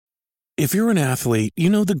If you're an athlete, you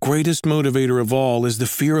know the greatest motivator of all is the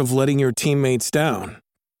fear of letting your teammates down.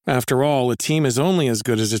 After all, a team is only as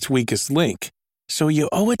good as its weakest link. So you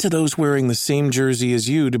owe it to those wearing the same jersey as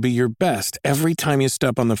you to be your best every time you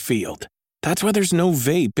step on the field. That's why there's no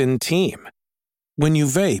vape in team. When you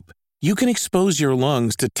vape, you can expose your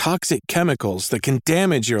lungs to toxic chemicals that can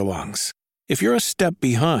damage your lungs. If you're a step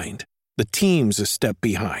behind, the team's a step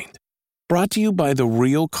behind. Brought to you by The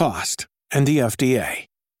Real Cost and the FDA.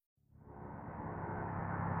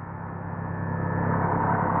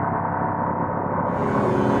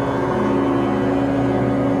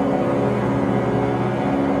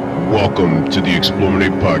 Welcome to the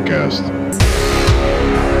Explominate Podcast.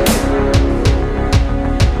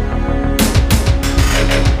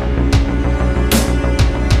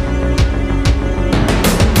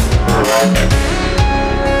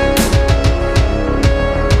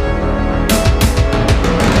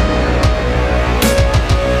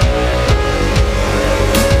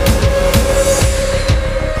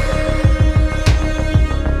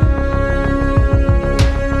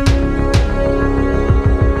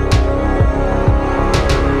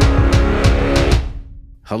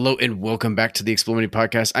 Hello and welcome back to the Explominate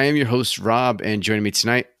Podcast. I am your host, Rob, and joining me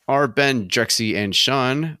tonight are Ben, Drexy, and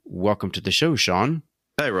Sean. Welcome to the show, Sean.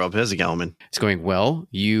 Hey, Rob. How's it going, man? It's going well.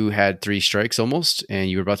 You had 3 strikes almost, and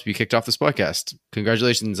you were about to be kicked off this podcast.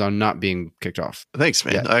 Congratulations on not being kicked off. Thanks,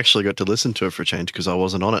 man. Yeah. I actually got to listen to it for a change because I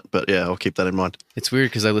wasn't on it. But yeah, I'll keep that in mind. It's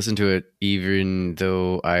weird because I listen to it even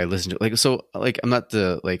though I listen to it. I'm not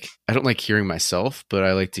I don't like hearing myself, but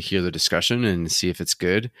I like to hear the discussion and see if it's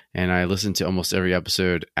good. And I listen to almost every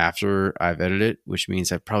episode after I've edited it, which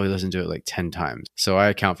means I've probably listened to it like 10 times. So I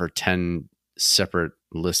account for 10 separate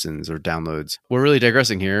listens or downloads. We're really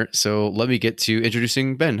digressing here, so let me get to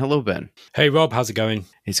introducing Ben. Hello, Ben. Hey, Rob. How's it going?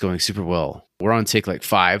 It's going super well. We're on take like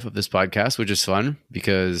 5 of this podcast, which is fun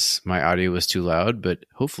because my audio was too loud, but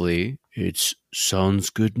hopefully it sounds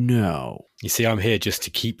good now. You see, I'm here just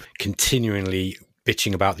to keep continually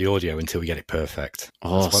bitching about the audio until we get it perfect.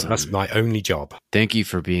 Awesome. That's my only job. Thank you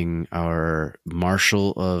for being our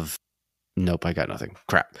marshal of... Nope, I got nothing.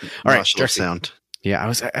 Crap. All right, Marshall of Sound. Yeah,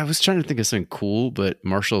 I was trying to think of something cool, but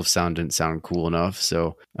Marshall of Sound didn't sound cool enough.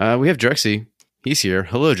 So we have Drexy. He's here.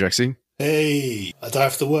 Hello, Drexy. Hey, I don't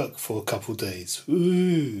have to work for a couple of days.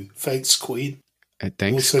 Ooh, thanks, Queen.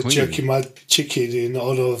 Thanks, also Queen. jerking my chicken in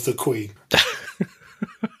honor of the Queen.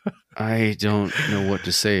 I don't know what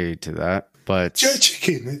to say to that, but... Jerk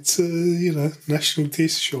chicken, it's a, national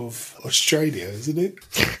dish of Australia, isn't it?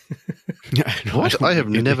 What? I have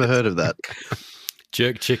never heard of that.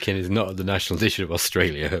 Jerk chicken is not the national dish of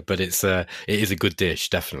Australia, but it is a good dish,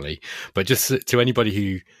 definitely. But just to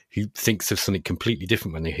anybody who thinks of something completely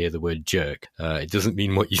different when they hear the word jerk, it doesn't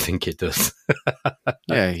mean what you think it does.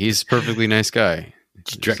 Yeah, he's a perfectly nice guy.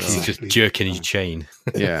 Drexy's just jerking his chain.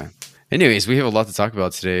 Yeah. Anyways, we have a lot to talk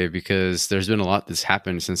about today because there's been a lot that's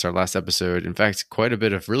happened since our last episode. In fact, quite a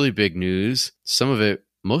bit of really big news.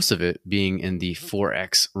 Most of it being in the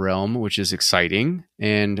 4X realm, which is exciting.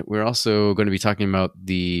 And we're also going to be talking about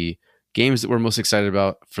the games that we're most excited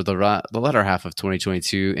about for the latter half of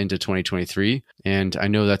 2022 into 2023. And I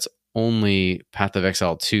know that's only Path of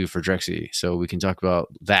Exile 2 for Drexy, so we can talk about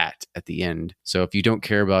that at the end. So if you don't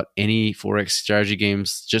care about any 4X strategy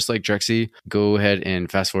games, just like Drexy, go ahead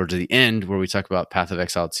and fast forward to the end where we talk about Path of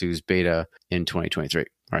Exile 2's beta in 2023.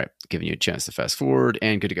 All right, giving you a chance to fast forward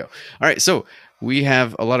and good to go. All right, so we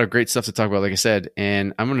have a lot of great stuff to talk about, like I said,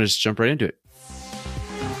 and I'm going to just jump right into it.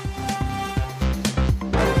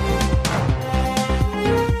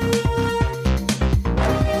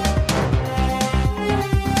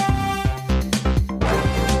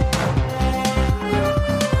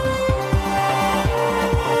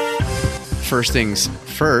 First things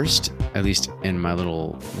first, at least in my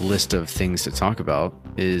little list of things to talk about,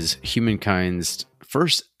 is Humankind's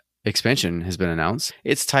first expansion has been announced.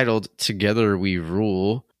 It's titled Together We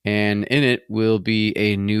Rule, and in it will be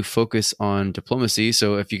a new focus on diplomacy.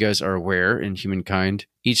 So if you guys are aware, in Humankind,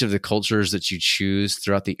 each of the cultures that you choose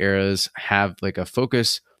throughout the eras have like a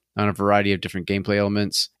focus on a variety of different gameplay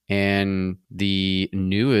elements. And the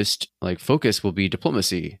newest focus will be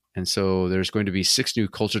diplomacy. And so there's going to be 6 new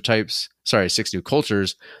cultures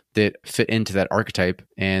that fit into that archetype.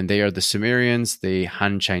 And they are the Sumerians, the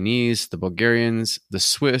Han Chinese, the Bulgarians, the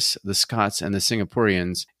Swiss, the Scots, and the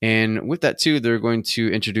Singaporeans. And with that too, they're going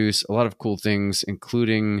to introduce a lot of cool things,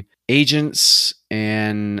 including agents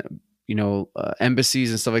and,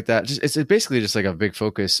 embassies and stuff like that. It's basically just like a big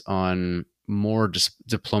focus on more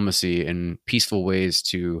diplomacy and peaceful ways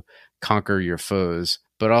to conquer your foes,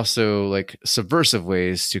 but also like subversive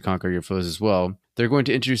ways to conquer your foes as well. they're going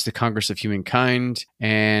to introduce the Congress of Humankind,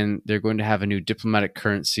 and they're going to have a new diplomatic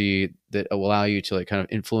currency that will allow you to like kind of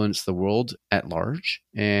influence the world at large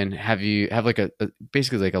and have like a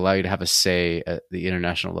basically like allow you to have a say at the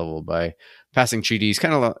international level by passing treaties,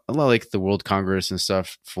 kind of a lot like the World Congress and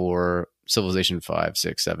stuff for Civilization 5,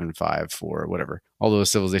 6, 7, 5, 4, whatever. All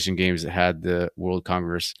those Civilization games that had the World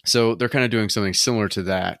Congress. So they're kind of doing something similar to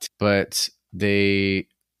that, but they,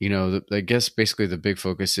 I guess basically the big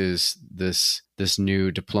focus is this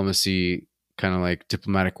new diplomacy, kind of like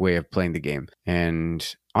diplomatic way of playing the game.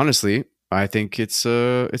 And honestly, I think it's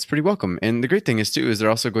pretty welcome. And the great thing is they're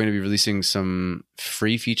also going to be releasing some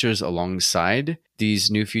free features alongside these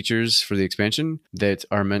new features for the expansion that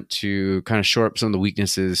are meant to kind of shore up some of the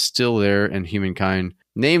weaknesses still there in Humankind.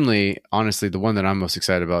 Namely, honestly, the one that I'm most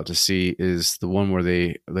excited about to see is the one where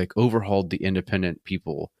they like overhauled the independent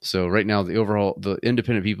people. So right now, the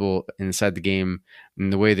independent people inside the game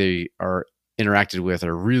and the way they are interacted with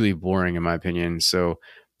are really boring, in my opinion. So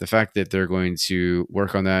the fact that they're going to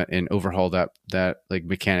work on that and overhaul that like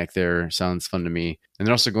mechanic there sounds fun to me. And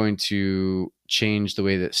they're also going to change the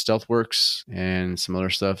way that stealth works and some other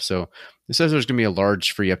stuff. So it says there's going to be a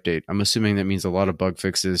large free update. I'm assuming that means a lot of bug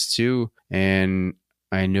fixes too. And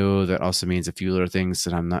I know that also means a few other things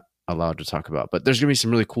that I'm not allowed to talk about. But there's going to be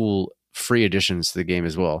some really cool free additions to the game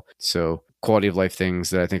as well. So quality of life things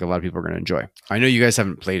that I think a lot of people are going to enjoy. I know you guys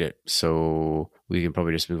haven't played it, so we can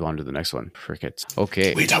probably just move on to the next one. Crickets.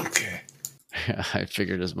 Okay. We don't care. I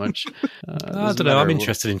figured as much. I don't know. I'm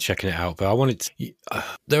interested in checking it out, but I want it to,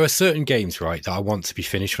 there are certain games, right, that I want to be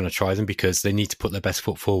finished when I try them because they need to put their best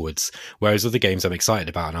foot forwards. Whereas other games I'm excited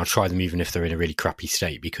about, and I'll try them even if they're in a really crappy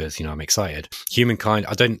state because, I'm excited. Humankind,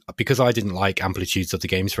 because I didn't like Amplitude's other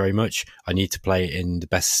games very much, I need to play it in the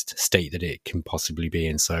best state that it can possibly be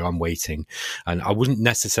in. So I'm waiting. And I wouldn't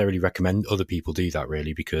necessarily recommend other people do that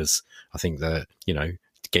really because I think that,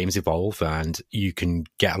 games evolve and you can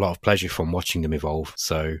get a lot of pleasure from watching them evolve.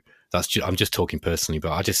 So I'm just talking personally,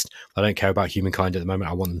 but I don't care about Humankind at the moment.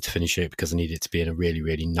 I want them to finish it because I need it to be in a really,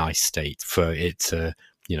 really nice state for it to,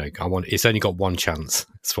 it's only got one chance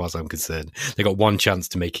as far as I'm concerned. They got one chance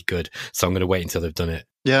to make it good. So I'm going to wait until they've done it.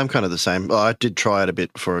 Yeah, I'm kind of the same. Well, I did try it a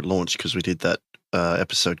bit before it launched because we did that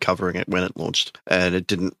episode covering it when it launched, and it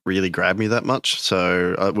didn't really grab me that much.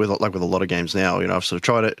 So with a lot of games now, I've sort of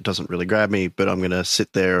tried it. It doesn't really grab me, but I'm going to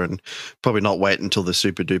sit there and probably not wait until the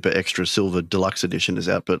super duper extra silver deluxe edition is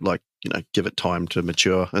out, but give it time to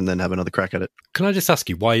mature and then have another crack at it. Can I just ask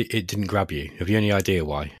you why it didn't grab you? Have you any idea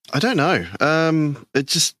why? I don't know. It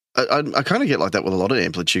just, I kind of get like that with a lot of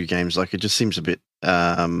Amplitude games. Like it just seems a bit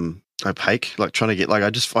opaque, like trying to get, like I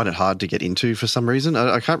just find it hard to get into for some reason.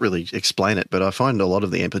 I can't really explain it, but I find a lot of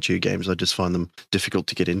the Amplitude games, I just find them difficult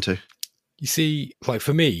to get into. You see, like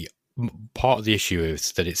for me, part of the issue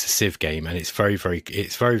is that it's a Civ game and it's very,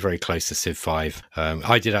 very close to Civ 5.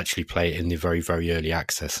 I did actually play it in the very, very early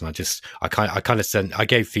access, and I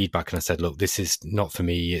gave feedback and I said, look, this is not for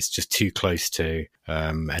me. It's just too close to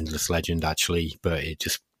Endless Legend actually, but it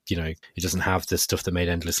just, it doesn't have the stuff that made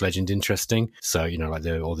Endless Legend interesting. So, like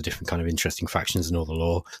all the different kind of interesting factions and all the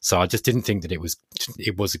lore. So I just didn't think that it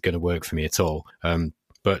wasn't going to work for me at all.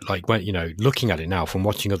 But like when, looking at it now from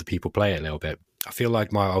watching other people play it a little bit, I feel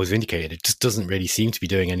like I was vindicated. It just doesn't really seem to be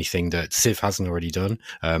doing anything that Civ hasn't already done.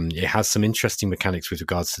 It has some interesting mechanics with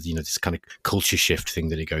regards to, this kind of culture shift thing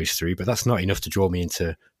that it goes through, but that's not enough to draw me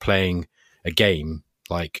into playing a game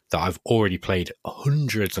like that I've already played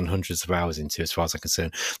hundreds and hundreds of hours into, as far as I'm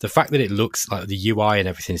concerned. The fact that it looks like the UI and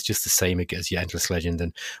everything is just the same as your Endless Legend,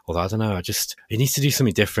 and although I don't know, it needs to do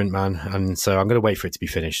something different, man. And so I'm going to wait for it to be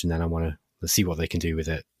finished, and then I want to see what they can do with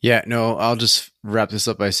it. Yeah, no, I'll just wrap this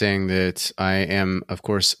up by saying that I am, of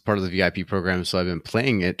course, part of the VIP program, so I've been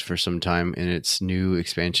playing it for some time in its new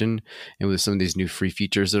expansion and with some of these new free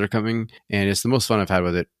features that are coming, and it's the most fun I've had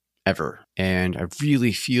with it ever. And I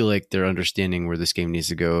really feel like they're understanding where this game needs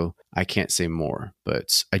to go. I can't say more,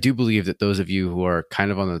 but I do believe that those of you who are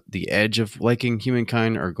kind of on the edge of liking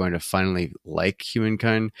Humankind are going to finally like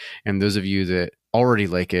Humankind. And those of you that already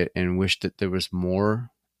like it and wish that there was more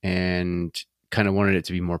and kind of wanted it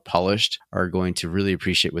to be more polished are going to really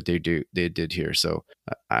appreciate what they did here. So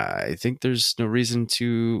I think there's no reason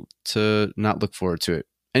to not look forward to it.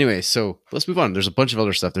 Anyway, so let's move on. There's a bunch of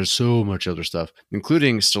other stuff. There's so much other stuff,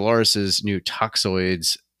 including Stellaris' new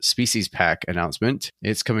Toxoids species pack announcement.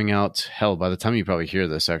 It's coming out, by the time you probably hear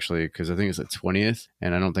this, actually, because I think it's the 20th,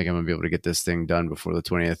 and I don't think I'm going to be able to get this thing done before the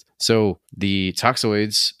 20th. So the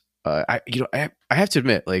Toxoids, I have to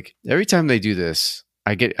admit, like, every time they do this,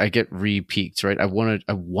 I get re-peaked, right? I want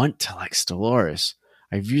to like Stellaris.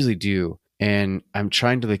 I really do. and I'm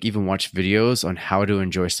trying to like even watch videos on how to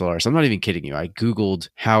enjoy Stellaris. I'm not even kidding you. I Googled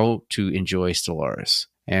how to enjoy Stellaris.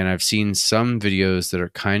 And I've seen some videos that are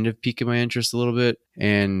kind of piquing my interest a little bit.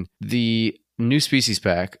 And the new species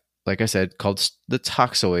pack, like I said, called the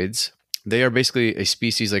Toxoids, they are basically a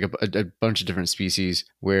species, like a bunch of different species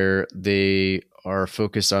where they are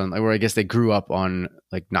focused on, where I guess they grew up on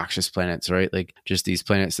like noxious planets, right? Like just these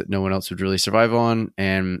planets that no one else would really survive on.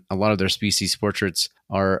 And a lot of their species portraits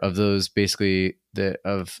are of those basically that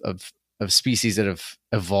of species that have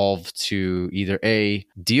evolved to either A,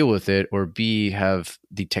 deal with it, or B, have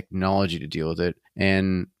the technology to deal with it.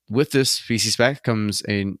 And with this species pack comes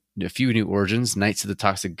a few new origins, Knights of the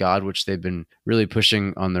Toxic God, which they've been really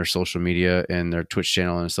pushing on their social media and their Twitch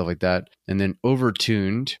channel and stuff like that. And then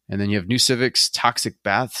Overtuned. And then you have new civics, Toxic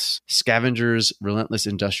Baths, Scavengers, Relentless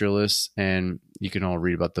Industrialists. And you can all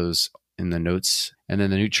read about those in the notes. And then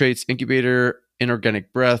the new traits, Incubator,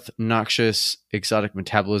 Inorganic Breath, Noxious, Exotic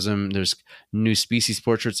Metabolism. There's new species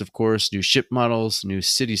portraits, of course, new ship models, new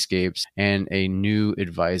cityscapes, and a new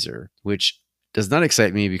advisor, which does not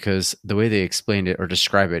excite me because the way they explained it or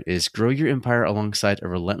describe it is grow your empire alongside a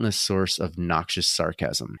relentless source of noxious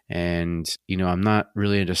sarcasm. And, you know, I'm not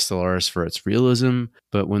really into Stellaris for its realism,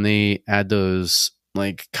 but when they add those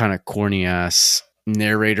like kind of corny ass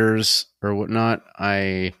narrators or whatnot,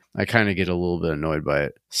 I kind of get a little bit annoyed by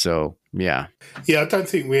it. So, yeah. Yeah, I don't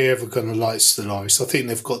think we're ever going to like Stellaris. I think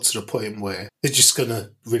they've got to the point where they're just going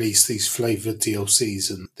to release these flavoured DLCs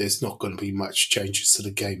and there's not going to be much changes to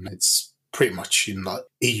the game. It's pretty much in like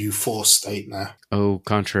EU4 state now. Oh,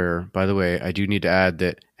 contraire. By the way, I do need to add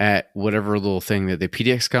that at whatever little thing that the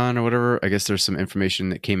PDXCon or whatever, I guess there's some information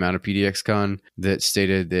that came out of PDXCon that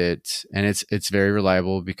stated that, and it's very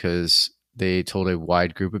reliable because they told a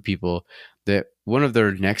wide group of people that one of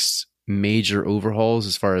their next major overhauls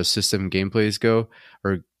as far as system gameplays go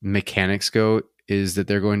or mechanics go is that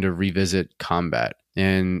they're going to revisit combat.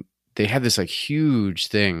 And they had this like huge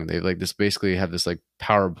thing. They like this basically have this like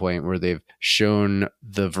PowerPoint where they've shown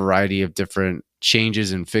the variety of different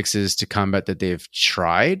changes and fixes to combat that they've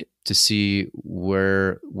tried to see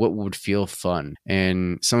what would feel fun.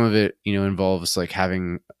 And some of it, you know, involves like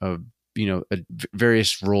having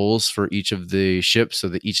various roles for each of the ships so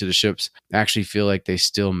that each of the ships actually feel like they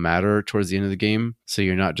still matter towards the end of the game. So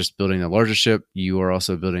you're not just building the larger ship, you are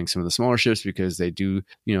also building some of the smaller ships because they do,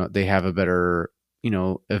 you know, they have a better, you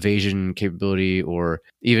know, evasion capability, or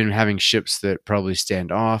even having ships that probably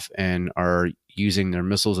stand off and are using their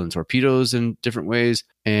missiles and torpedoes in different ways.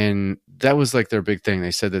 And that was like their big thing.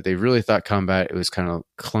 They said that they really thought combat, it was kind of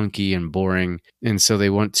clunky and boring. And so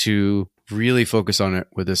they want to really focus on it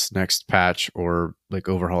with this next patch or like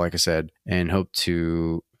overhaul, like I said, and hope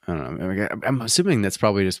to, I don't know. I'm assuming that's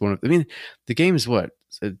probably just one of, I mean, the game is what?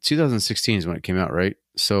 2016 is when it came out, right?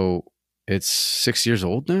 So it's 6 years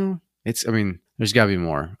old now. There's gotta be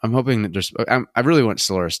more. I'm hoping that I really want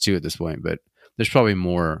Stellaris 2 at this point, but there's probably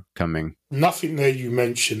more coming. Nothing there you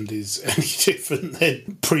mentioned is any different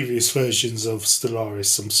than previous versions of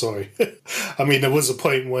Stellaris. I'm sorry. I mean, there was a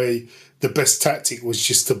point where the best tactic was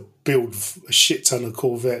just to build a shit ton of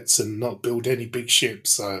corvettes and not build any big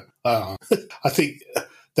ships. So I think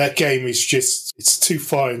that game is just, it's too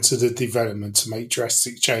far into the development to make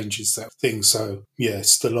drastic changes, that thing. So yeah,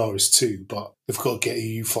 Stellaris 2, but they've got to get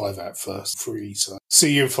EU5 out first, free. So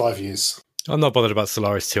see you in 5 years. I'm not bothered about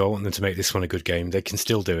Stellaris 2. I want them to make this one a good game. They can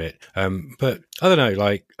still do it. But I don't know,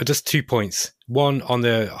 like, just 2 points. One, on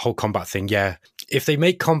the whole combat thing, yeah. If they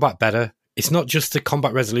make combat better, it's not just the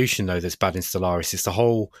combat resolution, though, that's bad in Stellaris. It's the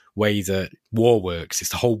whole way that war works. It's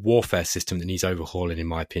the whole warfare system that needs overhauling, in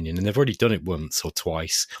my opinion. And they've already done it once or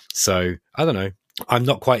twice. So, I don't know. I'm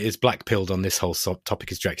not quite as black-pilled on this whole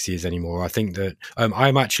topic as Drexy is anymore. I think that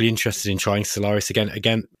I'm actually interested in trying Stellaris again.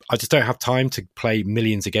 Again, I just don't have time to play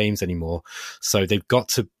millions of games anymore. So they've got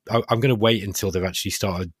to... I'm going to wait until they've actually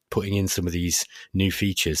started putting in some of these new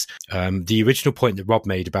features. The original point that Rob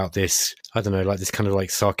made about this, I don't know, like this kind of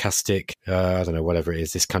like sarcastic, I don't know, whatever it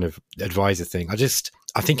is, this kind of advisor thing.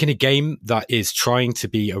 I think in a game that is trying to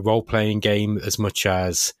be a role-playing game as much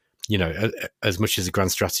as, you know, as much as a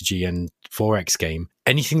grand strategy and 4X game,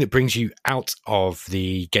 anything that brings you out of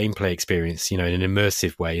the gameplay experience, you know, in an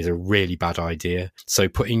immersive way is a really bad idea. So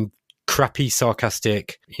putting crappy,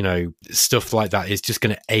 sarcastic, you know, stuff like that is just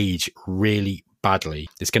going to age really badly.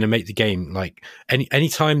 It's going to make the game like any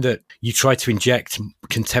time that you try to inject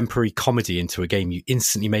contemporary comedy into a game, you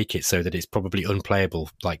instantly make it so that it's probably unplayable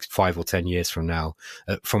like 5 or 10 years from now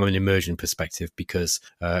from an immersion perspective, because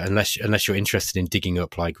unless you're interested in digging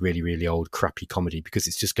up like really, really old crappy comedy, because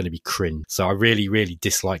it's just going to be cringe. So I really, really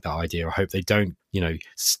dislike that idea. I hope they don't.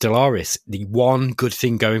 Stellaris, the one good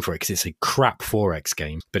thing going for it, because it's a crap 4X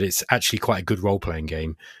game, but it's actually quite a good role-playing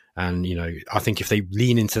game. And, I think if they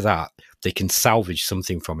lean into that, they can salvage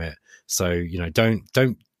something from it. So,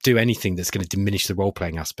 don't do anything that's going to diminish the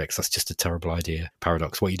role-playing aspects. That's just a terrible idea.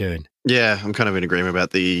 Paradox, what are you doing? Yeah, I'm kind of in agreement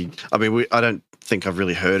about I don't think I've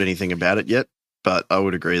really heard anything about it yet, but I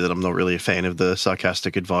would agree that I'm not really a fan of the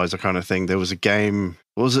sarcastic advisor kind of thing. There was a game,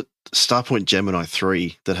 what was it? Starpoint Gemini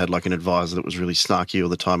 3 that had like an advisor that was really snarky all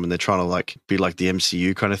the time, and they're trying to like be like the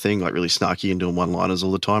MCU kind of thing, like really snarky and doing one-liners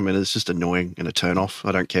all the time, and it's just annoying and a turn-off.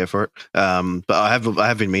 I don't care for it. But I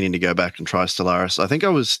have been meaning to go back and try Stellaris. I think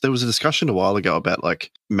there was a discussion a while ago about like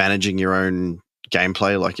managing your own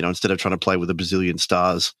gameplay, like, instead of trying to play with a bazillion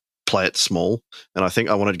stars, play it small. And I think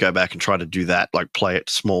I wanted to go back and try to do that, like play it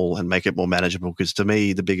small and make it more manageable, because to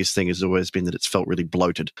me the biggest thing has always been that it's felt really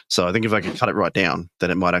bloated. So I think if I can cut it right down,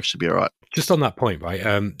 then it might actually be all right. Just on that point, right,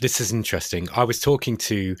 this is interesting. I was talking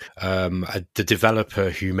to the developer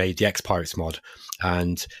who made the X-Pirates mod,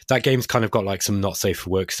 and that game's kind of got like some not safe for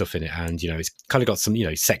work stuff in it, and it's kind of got some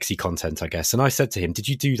sexy content, I guess. And I said to him, did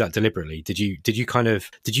you do that deliberately? Did you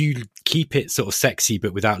keep it sort of sexy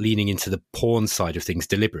but without leaning into the porn side of things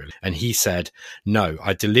deliberately? And he said, no,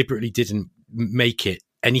 I deliberately didn't make it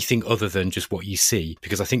anything other than just what you see,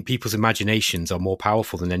 because I think people's imaginations are more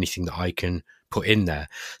powerful than anything that I can put in there.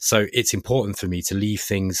 So it's important for me to leave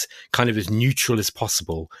things kind of as neutral as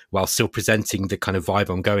possible while still presenting the kind of vibe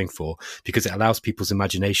I'm going for, because it allows people's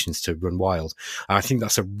imaginations to run wild. And I think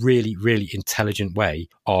that's a really, really intelligent way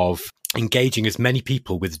of engaging as many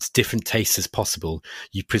people with different tastes as possible.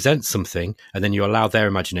 You present something and then you allow their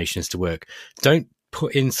imaginations to work. Don't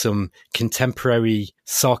put in some contemporary,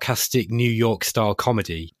 sarcastic New York style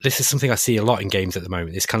comedy. This is something I see a lot in games at the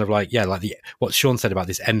moment. It's kind of like, what Sean said about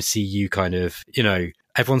this MCU kind of,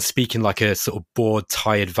 everyone's speaking like a sort of bored,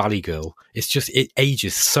 tired Valley girl. It's just, it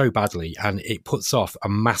ages so badly and it puts off a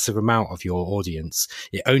massive amount of your audience.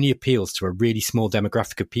 It only appeals to a really small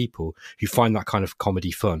demographic of people who find that kind of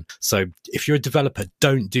comedy fun. So if you're a developer,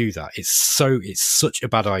 don't do that. It's such a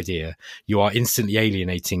bad idea. You are instantly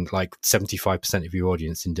alienating like 75% of your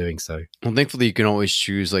audience in doing so. Well, thankfully you can always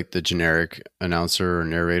choose like the generic announcer or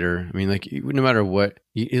narrator. I mean, like no matter what,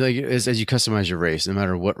 as you customize your race, no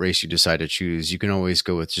matter what race you decide to choose, you can always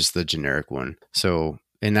go with just the generic one. So,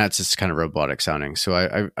 and that's just kind of robotic sounding. So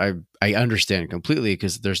I understand completely,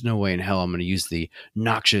 because there's no way in hell I'm going to use the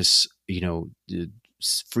noxious,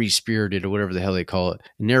 free spirited or whatever the hell they call it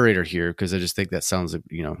narrator here, because I just think that sounds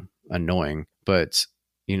annoying. But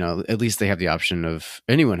at least they have the option of,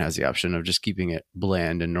 anyone has the option of just keeping it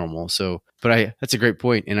bland and normal. So, but that's a great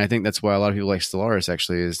point, and I think that's why a lot of people like Stellaris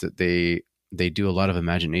actually, is that they do a lot of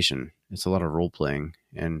imagination. It's a lot of role playing,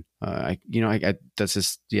 and that's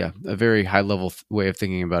just a very high level way of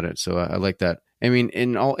thinking about it. So I like that. I mean,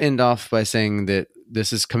 and I'll end off by saying that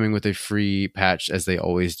this is coming with a free patch, as they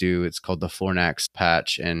always do. It's called the Fornax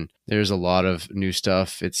patch, and there's a lot of new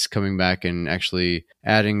stuff. It's coming back and actually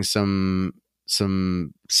adding some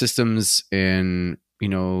systems and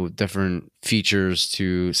different features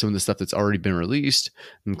to some of the stuff that's already been released,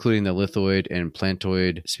 including the lithoid and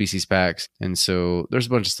plantoid species packs. And so there's a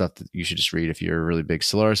bunch of stuff that you should just read if you're a really big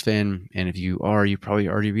Stellaris fan. And if you are, you're probably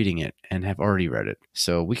already reading it and have already read it.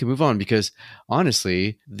 So we can move on, because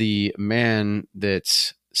honestly, the man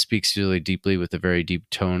that speaks really deeply with a very deep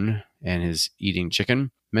tone and is eating chicken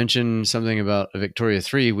mentioned something about a Victoria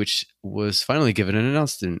 3, which was finally given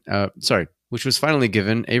which was finally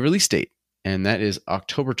given a release date. And that is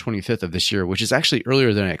October 25th of this year, which is actually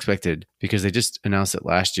earlier than I expected, because they just announced it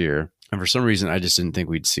last year. And for some reason, I just didn't think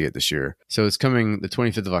we'd see it this year. So it's coming the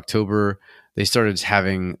 25th of October. They started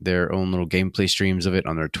having their own little gameplay streams of it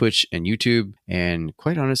on their Twitch and YouTube. And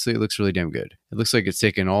quite honestly, it looks really damn good. It looks like it's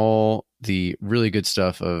taken all the really good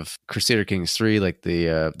stuff of Crusader Kings 3, like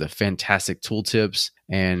the fantastic tooltips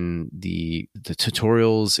and the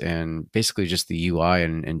tutorials and basically just the UI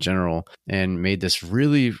in general, and made this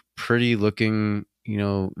really pretty looking,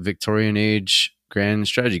 Victorian age grand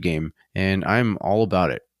strategy game. And I'm all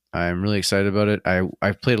about it. I'm really excited about it.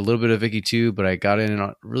 I played a little bit of Vicky 2, but I got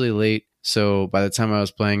in really late. So by the time I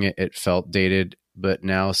was playing it, it felt dated. But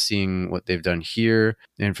now seeing what they've done here,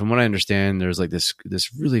 and from what I understand, there's like this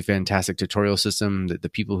really fantastic tutorial system that the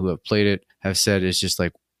people who have played it have said is just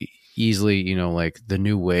like easily, like the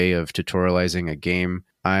new way of tutorializing a game.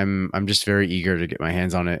 I'm just very eager to get my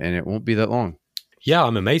hands on it, and it won't be that long. Yeah,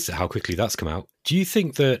 I'm amazed at how quickly that's come out. Do you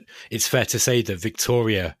think that it's fair to say that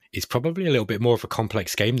Victoria is probably a little bit more of a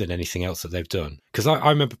complex game than anything else that they've done? Because I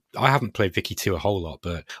remember, I haven't played Vicky 2 a whole lot,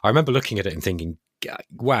 but I remember looking at it and thinking,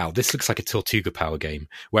 wow, this looks like a Tortuga power game.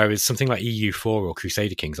 Whereas something like EU4 or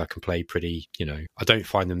Crusader Kings, I can play pretty, I don't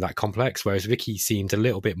find them that complex. Whereas Vicky seemed a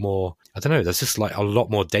little bit more, I don't know, there's just like a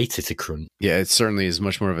lot more data to crunch. Yeah, it certainly is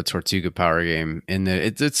much more of a Tortuga power game in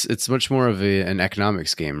that it's much more of an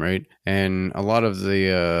economics game, right? And a lot of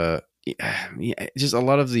the just a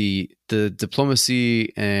lot of the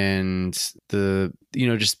diplomacy and the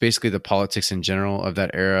just basically the politics in general of that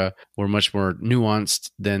era were much more nuanced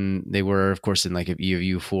than they were, of course, in like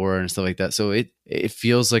EU4 and stuff like that. So it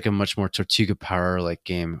feels like a much more Tortuga power like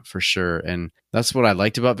game for sure, and that's what I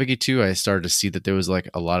liked about Vicky 2. I started to see that there was like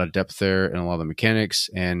a lot of depth there and a lot of the mechanics,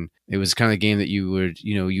 and it was kind of a game that you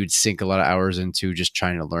would sink a lot of hours into just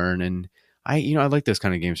trying to learn. And I like those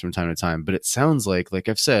kind of games from time to time, but it sounds like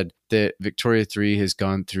I've said, that Victoria 3 has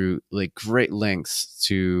gone through like great lengths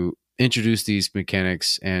to introduce these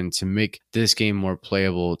mechanics and to make this game more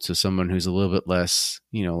playable to someone who's a little bit less,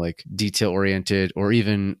 like detail oriented, or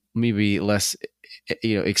even maybe less,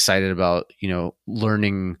 excited about,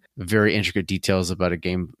 learning very intricate details about a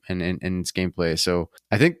game and its gameplay. So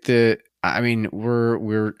I think that,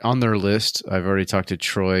 we're on their list. I've already talked to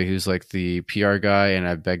Troy, who's like the PR guy, and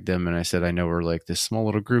I begged them and I said, I know we're like this small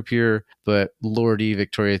little group here, but Lordy,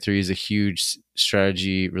 Victoria 3 is a huge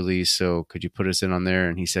strategy release, so could you put us in on there?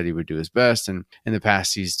 And he said he would do his best, and in the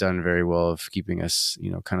past he's done very well of keeping us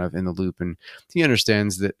kind of in the loop, and he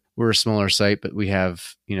understands that we're a smaller site, but we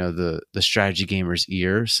have the strategy gamer's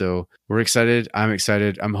ear, so we're excited. I'm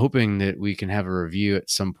excited. I'm hoping that we can have a review at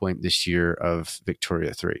some point this year of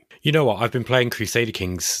Victoria 3. You know what, I've been playing Crusader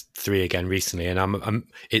Kings 3 again recently, and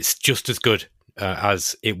it's just as good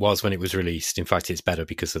as it was when it was released. In fact, it's better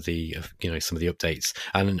because of the some of the updates,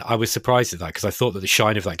 and I was surprised at that because I thought that the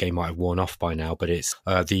shine of that game might have worn off by now, but it's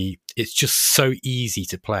just so easy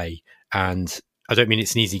to play. And I don't mean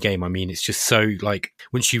it's an easy game, I mean it's just so, like,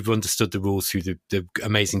 once you've understood the rules through the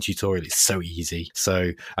amazing tutorial, it's so easy.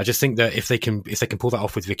 So I just think that if they can pull that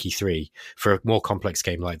off with Vicky 3 for a more complex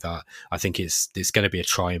game like that, I think it's going to be a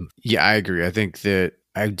triumph. Yeah, I agree. I think that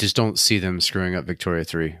I just don't see them screwing up Victoria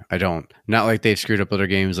 3. I don't. Not like they've screwed up other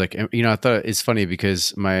games. Like, I thought it's funny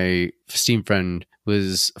because my Steam friend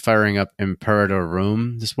was firing up Imperator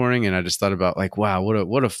Rome this morning, and I just thought about like, wow,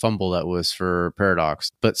 what a fumble that was for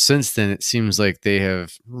Paradox. But since then, it seems like they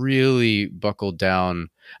have really buckled down.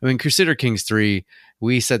 I mean, Crusader Kings 3,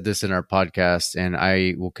 we said this in our podcast, and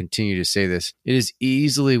I will continue to say this. It is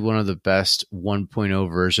easily one of the best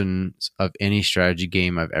 1.0 versions of any strategy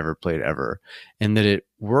game I've ever played ever. And that it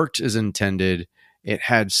worked as intended. It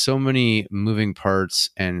had so many moving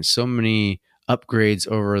parts and so many upgrades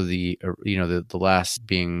over the last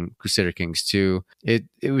being Crusader Kings 2.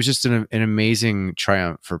 It was just an amazing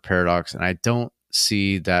triumph for Paradox, and I don't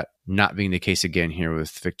see that not being the case again here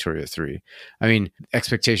with Victoria 3. I mean,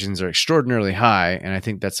 expectations are extraordinarily high, and I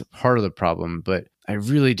think that's a part of the problem, but I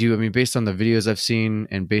really do. I mean, based on the videos I've seen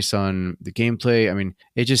and based on the gameplay, I mean,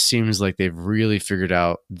 it just seems like they've really figured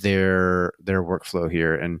out their workflow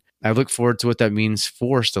here, and I look forward to what that means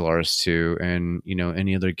for Stellaris 2 and,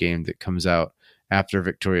 any other game that comes out after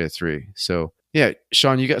Victoria 3. So, yeah,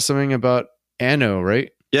 Sean, you got something about Anno,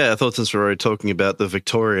 right? Yeah, I thought since we're already talking about the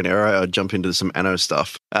Victorian era, I'd jump into some Anno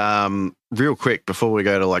stuff. Real quick, before we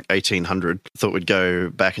go to like 1800, I thought we'd go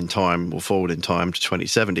back in time or forward in time to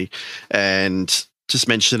 2070 and just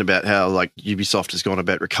mention about how like Ubisoft has gone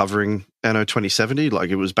about recovering Anno 2070. Like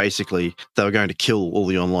it was basically, they were going to kill all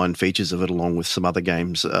the online features of it along with some other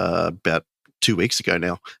games about 2 weeks ago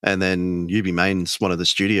now. And then UbiMain's one of the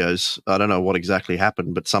studios. I don't know what exactly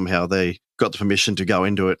happened, but somehow they got the permission to go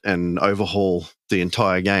into it and overhaul the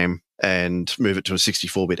entire game and move it to a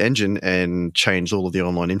 64-bit engine and change all of the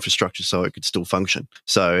online infrastructure so it could still function.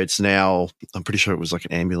 So it's now, I'm pretty sure it was like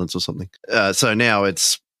an ambulance or something. So now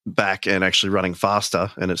it's back and actually running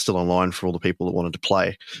faster, and it's still online for all the people that wanted to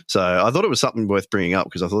play. So I thought it was something worth bringing up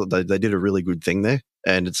because I thought they did a really good thing there.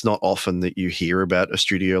 And it's not often that you hear about a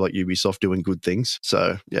studio like Ubisoft doing good things.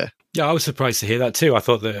 So, yeah. Yeah, I was surprised to hear that too. I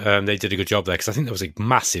thought that they did a good job there because I think there was a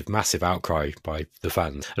massive, massive outcry by the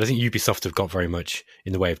fans. And I think Ubisoft have got very much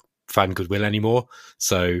in the way of fan goodwill anymore.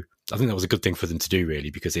 So I think that was a good thing for them to do, really,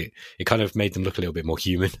 because it kind of made them look a little bit more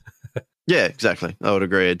human. Yeah, exactly. I would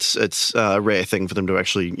agree. It's a rare thing for them to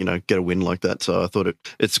actually, get a win like that. So I thought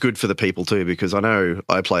it's good for the people too, because I know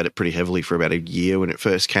I played it pretty heavily for about a year when it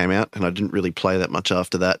first came out, and I didn't really play that much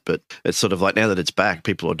after that. But it's sort of like now that it's back,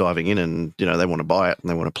 people are diving in and, they want to buy it and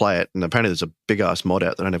they want to play it. And apparently there's a big ass mod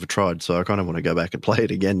out that I never tried. So I kind of want to go back and play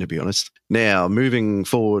it again, to be honest. Now, moving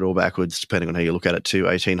forward or backwards, depending on how you look at it, to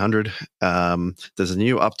 1800, there's a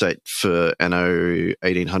new update for Anno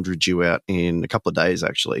 1800 due out in a couple of days,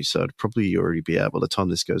 actually. So it'd probably already be out by the time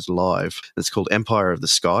this goes live. It's called Empire of the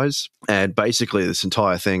Skies. And basically, this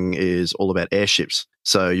entire thing is all about airships.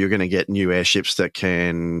 So you're going to get new airships that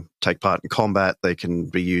can take part in combat. They can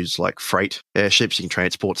be used like freight airships. You can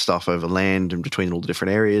transport stuff over land and between all the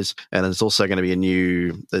different areas. And there's also going to be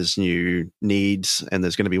there's new needs, and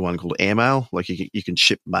there's going to be one called airmail. Like you can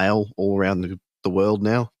ship mail all around the world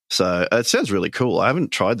now. So it sounds really cool. I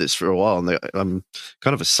haven't tried this for a while, and I'm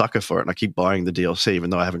kind of a sucker for it, and I keep buying the DLC even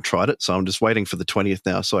though I haven't tried it. So I'm just waiting for the 20th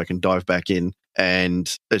now so I can dive back in,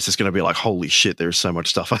 and it's just going to be like, holy shit, there's so much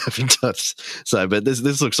stuff I haven't touched. So, but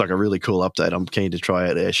this looks like a really cool update. I'm keen to try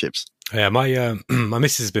out airships. Yeah, my my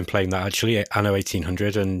missus has been playing that actually, Anno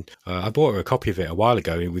 1800, and I bought her a copy of it a while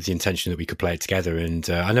ago with the intention that we could play it together, and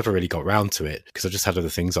I never really got round to it because I just had other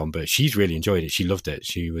things on, but she's really enjoyed it. She loved it.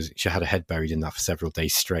 She had her head buried in that for several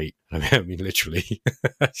days straight. I mean literally,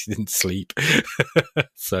 she didn't sleep.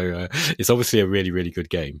 So it's obviously a really, really good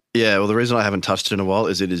game. Yeah, well, the reason I haven't touched it in a while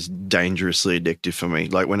is it is dangerously addictive for me.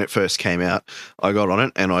 Like when it first came out, I got on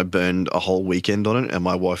it and I burned a whole weekend on it, and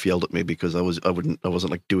my wife yelled at me because I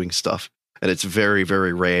wasn't like doing stuff. And it's very,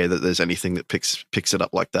 very rare that there's anything that picks it up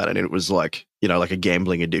like that. And it was like, like a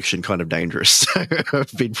gambling addiction, kind of dangerous. So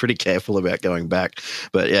I've been pretty careful about going back.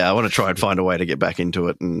 But yeah, I want to try and find a way to get back into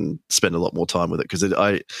it and spend a lot more time with it, because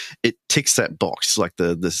it ticks that box, like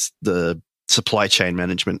the supply chain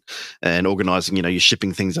management and organizing, you're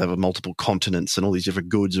shipping things over multiple continents and all these different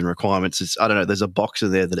goods and requirements. I don't know, there's a box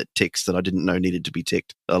in there that it ticks that I didn't know needed to be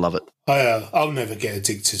ticked. I love it. I'll never get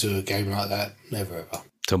addicted to a game like that. Never ever.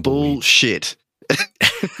 Bullshit.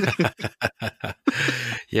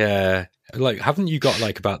 Yeah. Like, haven't you got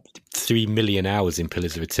like about 3 million hours in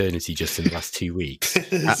Pillars of Eternity just in the last 2 weeks?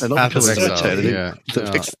 Not Pillars of Eternity. Yeah.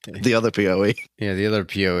 The other PoE. Yeah, the other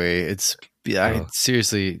PoE.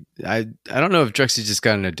 Seriously, I don't know if Drexy just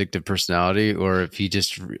got an addictive personality or if he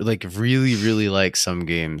just really, really likes some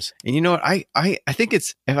games. And you know what? I think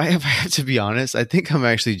it's, if I have to be honest, I think I'm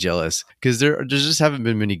actually jealous because there just haven't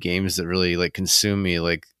been many games that really like consume me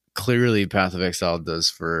like clearly Path of Exile does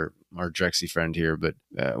for our Drexy friend here. But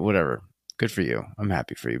whatever. Good for you. I'm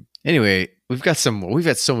happy for you. Anyway, we've got some more. We've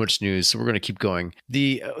had so much news, so we're going to keep going.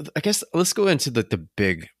 I guess let's go into the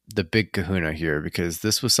big kahuna here, because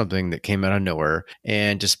this was something that came out of nowhere.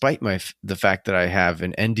 And despite the fact that I have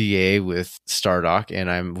an NDA with Stardock and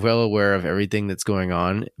I'm well aware of everything that's going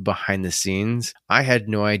on behind the scenes, I had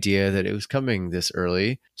no idea that it was coming this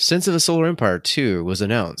early. Sins of the Solar Empire 2 was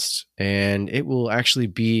announced, and it will actually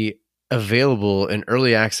be available in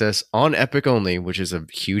early access on Epic only, which is a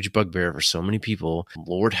huge bugbear for so many people.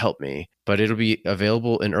 Lord help me. But it'll be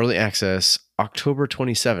available in early access October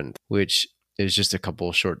 27th, which is just a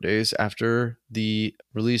couple short days after the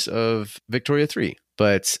release of Victoria 3.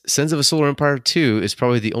 But Sins of a Solar Empire 2 is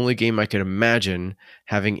probably the only game I could imagine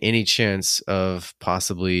having any chance of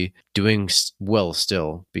possibly doing well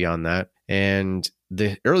still beyond that. And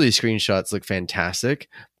the early screenshots look fantastic.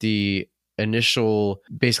 The initial,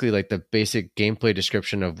 basically like the basic gameplay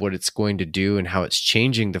description of what it's going to do and how it's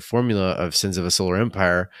changing the formula of Sins of a Solar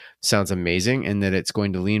Empire sounds amazing, and that it's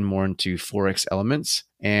going to lean more into 4X elements.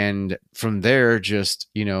 And from there, just,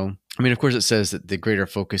 of course it says that the greater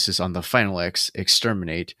focus is on the final X,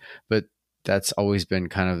 Exterminate, but that's always been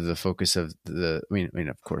kind of the focus of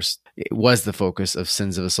of course, it was the focus of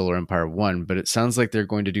Sins of a Solar Empire 1, but it sounds like they're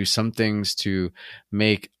going to do some things to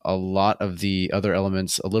make a lot of the other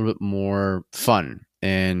elements a little bit more fun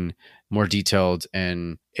and more detailed,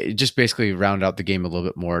 and just basically round out the game a little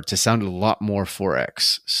bit more to sound a lot more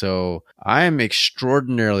 4X. So I am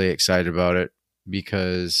extraordinarily excited about it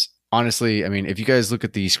because honestly, if you guys look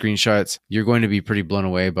at the screenshots, you're going to be pretty blown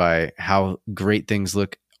away by how great things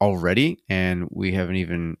look already. And we haven't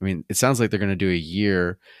even, it sounds like they're going to do a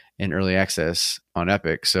year in early access on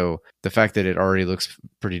Epic. So the fact that it already looks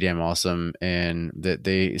pretty damn awesome, and that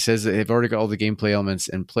it says that they've already got all the gameplay elements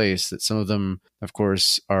in place, that some of them, of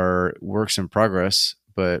course, are works in progress,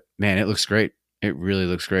 but man, it looks great. It really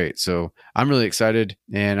looks great. So I'm really excited,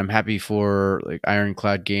 and I'm happy for like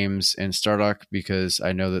Ironclad Games and Stardock, because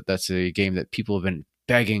I know that that's a game that people have been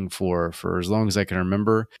begging for as long as I can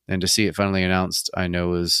remember. And to see it finally announced, I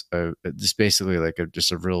know is just basically like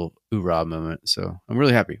just a real hoorah moment. So I'm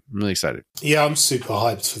really happy. I'm really excited. Yeah, I'm super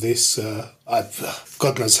hyped for this. I've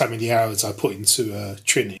God knows how many hours I put into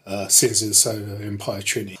Trinity, Sins of the Solar Empire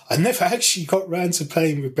Trinity. I never actually got round to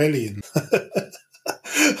playing Rebellion.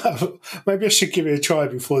 Maybe I should give it a try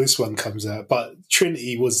before this one comes out. But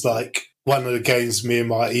Trinity was like one of the games me and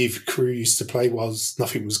my EVE crew used to play whilst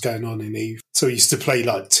nothing was going on in EVE. So we used to play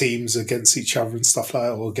like teams against each other and stuff like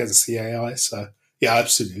that, or against the AI. So yeah, I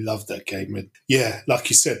absolutely love that game. And yeah,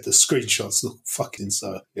 like you said, the screenshots look fucking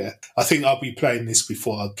so. Yeah, I think I'll be playing this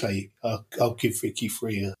before I play. I'll give Vicky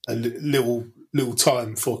Free a little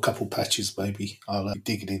time for a couple patches, maybe. I'll be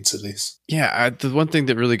digging into this. Yeah, the one thing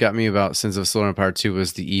that really got me about Sins of Solar Empire 2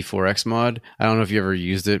 was the E4X mod. I don't know if you ever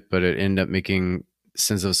used it, but it ended up making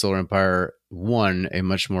Sins of Solar Empire 1 a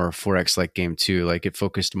much more 4X like game too. Like it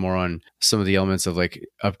focused more on some of the elements of like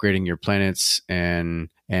upgrading your planets and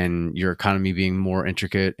your economy being more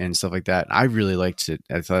intricate and stuff like that. I really liked it.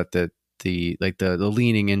 I thought that the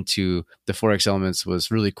leaning into the 4X elements was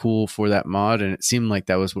really cool for that mod, and it seemed like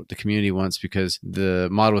that was what the community wants because the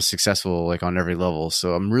mod was successful like on every level.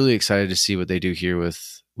 So I'm really excited to see what they do here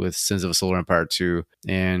with Sins of Solar Empire 2,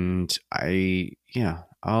 and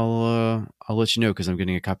I'll let you know because I'm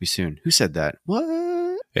getting a copy soon. Who said that?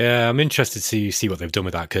 What? Yeah, I'm interested to see what they've done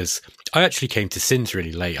with that because I actually came to Sins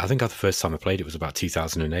really late. I think the first time I played it was about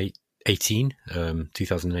 2018,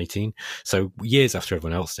 so years after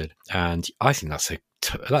everyone else did. And I think that's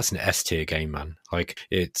an S tier game, man. Like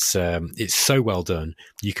it's so well done.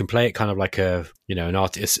 You can play it kind of like a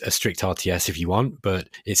strict RTS if you want, but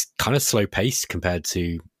it's kind of slow paced compared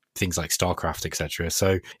to things like StarCraft, etc.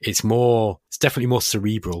 So it's definitely more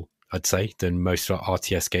cerebral, I'd say, than most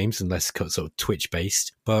RTS games, and less sort of Twitch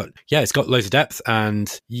based. But yeah, it's got loads of depth, and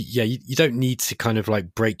you don't need to kind of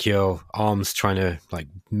like break your arms trying to like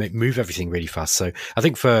move everything really fast. So I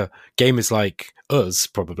think for gamers like us,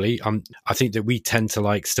 probably, I think that we tend to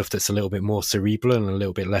like stuff that's a little bit more cerebral and a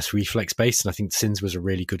little bit less reflex based. And I think Sins was a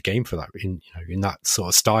really good game for that in that sort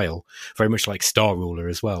of style, very much like Star Ruler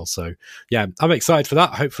as well. So yeah, I'm excited for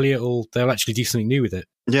that. Hopefully they'll actually do something new with it.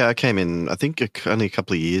 Yeah, I came in, I think, only a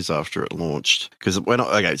couple of years after it launched. Because when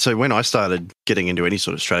I started getting into any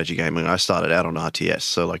sort of strategy gaming, I started out on RTS.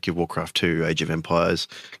 So like your Warcraft 2, Age of Empires.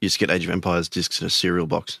 You used to get Age of Empires discs in a cereal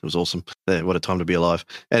box. It was awesome. Yeah, what a time to be alive.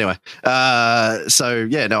 Anyway, I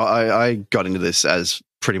got into this as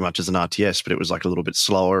pretty much as an RTS, but it was like a little bit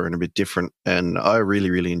slower and a bit different, and I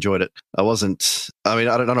really, really enjoyed it. I don't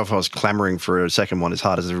know if I was clamoring for a second one as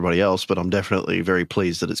hard as everybody else, but I'm definitely very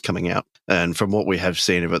pleased that it's coming out. And from what we have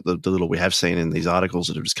seen of it, the little we have seen in these articles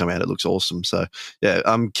that have just come out, it looks awesome. So yeah,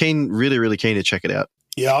 I'm really, really keen to check it out.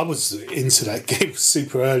 Yeah, I was into that game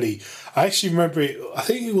super early. I actually remember it. I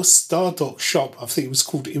think it was Stardock Shop. I think it was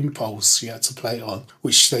called Impulse. You had to play it on,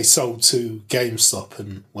 which they sold to GameStop.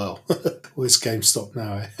 And well, where's GameStop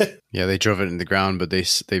now? Yeah, they drove it in the ground, but they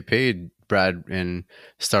paid Brad and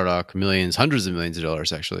Stardock millions, hundreds of millions of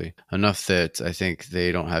dollars, actually. Enough that I think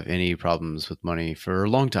they don't have any problems with money for a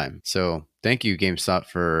long time. So thank you, GameStop,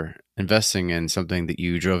 for investing in something that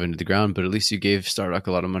you drove into the ground, but at least you gave Stardock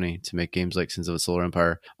a lot of money to make games like Sins of a Solar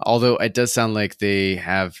Empire. Although it does sound like they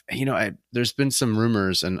have, there's been some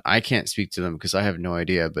rumors, and I can't speak to them because I have no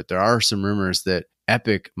idea, but there are some rumors that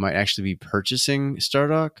Epic might actually be purchasing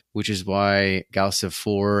Stardock, which is why Galciv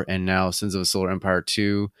 4 and now Sins of a Solar Empire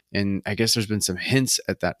 2. And I guess there's been some hints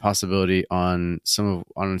at that possibility on some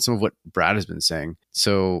of what Brad has been saying.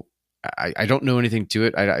 So I don't know anything to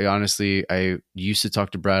it. I honestly used to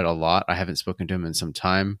talk to Brad a lot. I haven't spoken to him in some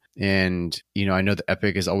time. And, I know that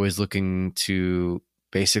Epic is always looking to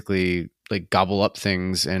basically like gobble up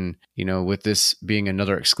things. And, with this being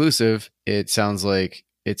another exclusive, it sounds like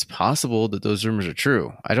it's possible that those rumors are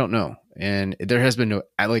true. I don't know. And there has been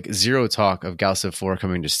zero talk of Galciv 4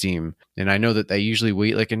 coming to Steam. And I know that they usually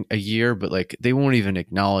wait like a year, but like they won't even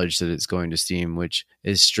acknowledge that it's going to Steam, which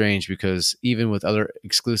is strange because even with other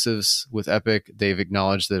exclusives with Epic, they've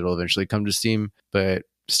acknowledged that it'll eventually come to Steam, but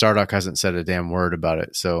Stardock hasn't said a damn word about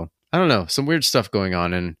it. So I don't know, some weird stuff going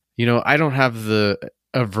on. And, I don't have the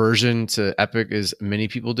aversion to Epic as many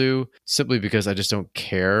people do, simply because I just don't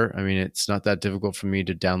care. I mean, it's not that difficult for me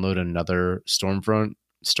to download another storefront,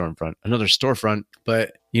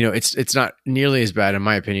 but it's not nearly as bad in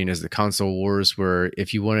my opinion as the console wars, where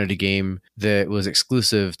if you wanted a game that was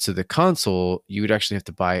exclusive to the console, you would actually have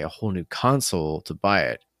to buy a whole new console to buy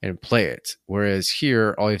it and play it. Whereas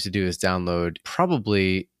here, all you have to do is download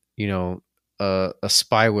probably, a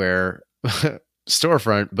spyware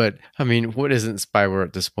storefront, but I mean, what isn't spyware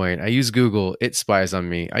at this point? I use Google, it spies on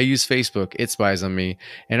me. I use Facebook, it spies on me.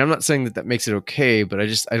 And I'm not saying that makes it okay, but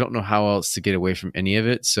I don't know how else to get away from any of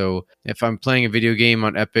it. So if I'm playing a video game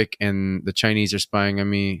on Epic and the Chinese are spying on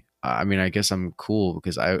me, I mean, I guess I'm cool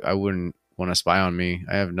because I wouldn't want to spy on me.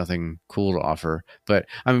 I have nothing cool to offer. But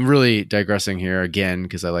I'm really digressing here again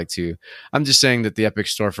because I'm just saying that the Epic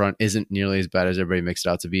storefront isn't nearly as bad as everybody makes it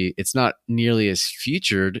out to be. It's not nearly as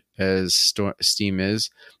featured as Steam is,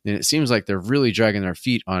 and it seems like they're really dragging their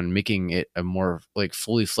feet on making it a more like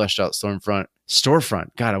fully fleshed out storefront.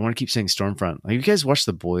 God, I want to keep saying Stormfront. Like, you guys watch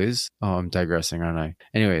The Boys? Oh, I'm digressing, aren't I?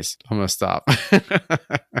 Anyways, I'm gonna stop.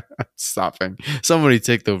 Stopping. Somebody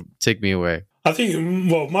take me away. I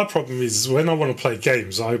think, well, my problem is when I want to play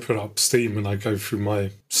games, I open up Steam and I go through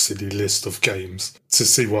my silly list of games to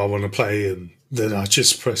see what I want to play, and then I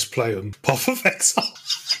just press play on Path of Exile.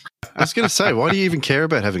 I was going to say, why do you even care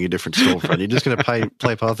about having a different storefront? You're just going to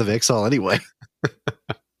play Path of Exile anyway.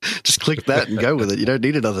 Just click that and go with it. You don't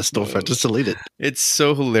need another storefront. Just delete it. It's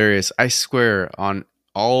so hilarious. I swear on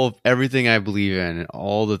everything I believe in and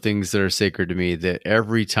all the things that are sacred to me that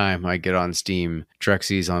every time I get on Steam,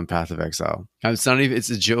 Drexy's on Path of Exile. It's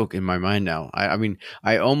a joke in my mind now. I mean,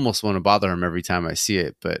 I almost want to bother him every time I see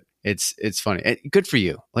it, but it's funny. Good for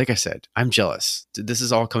you. Like I said, I'm jealous. This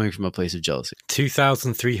is all coming from a place of jealousy.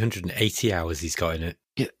 2,380 hours he's got in it.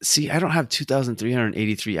 Yeah, see, I don't have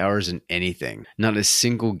 2,383 hours in anything. Not a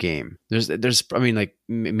single game. There's I mean, like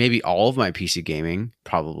maybe all of my PC gaming,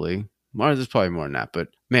 probably. There's probably more than that, but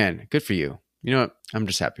man, good for you. You know what? I'm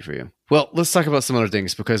just happy for you. Well, let's talk about some other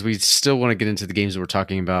things because we still want to get into the games that we're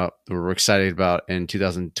talking about, that we're excited about in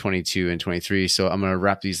 2022 and 23. So I'm going to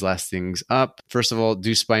wrap these last things up. First of all,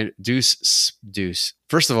 Dune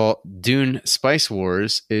Spice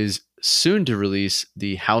Wars is soon to release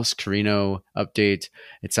the House Carino update.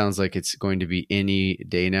 It sounds like it's going to be any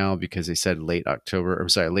day now because they said late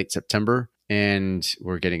September. And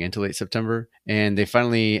we're getting into late September. And they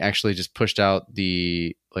finally actually just pushed out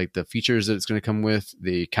the features that it's going to come with,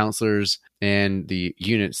 the counselors and the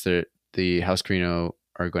units that the House Carino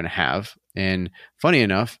are going to have. And funny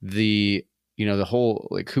enough, the whole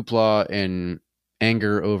like hoopla and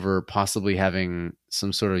anger over possibly having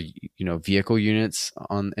some sort of vehicle units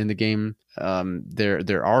in the game.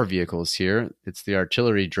 There are vehicles here. It's the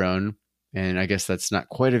artillery drone. And I guess that's not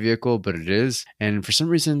quite a vehicle, but it is. And for some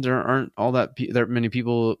reason, there aren't that many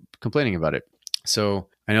people complaining about it. So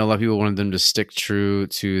I know a lot of people wanted them to stick true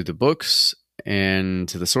to the books and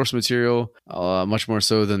to the source material, much more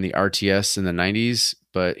so than the RTS in the 90s.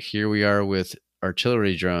 But here we are with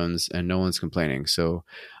artillery drones and no one's complaining. So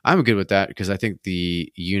I'm good with that because I think the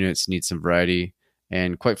units need some variety.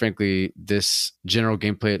 And quite frankly, this general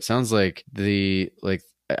gameplay, it sounds like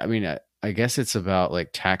I guess it's about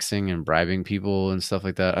like taxing and bribing people and stuff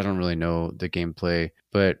like that. I don't really know the gameplay,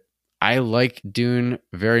 but I like Dune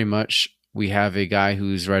very much. We have a guy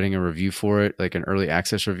who's writing a review for it, like an early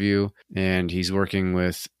access review, and he's working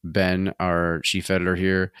with Ben, our chief editor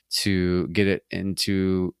here, to get it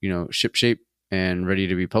into, ship shape and ready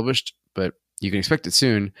to be published. But you can expect it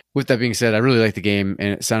soon. With that being said, I really like the game,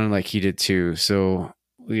 and it sounded like he did too. So,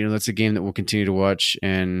 that's a game that we'll continue to watch,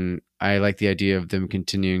 and I like the idea of them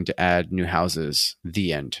continuing to add new houses.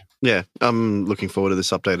 The end. Yeah, I'm looking forward to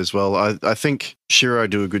this update as well. I think Shiro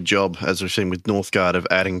do a good job, as we've seen with Northgard, of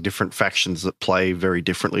adding different factions that play very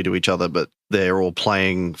differently to each other, but they're all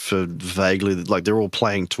playing for vaguely, like they're all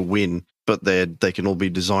playing to win, but they can all be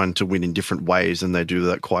designed to win in different ways, and they do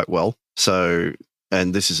that quite well. So,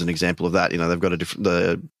 and this is an example of that. They've got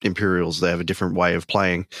the Imperials, they have a different way of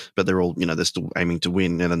playing, but they're all, they're still aiming to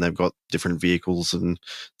win, and then they've got different vehicles, and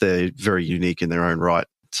they're very unique in their own right.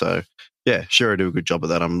 So, yeah, Shiro do a good job of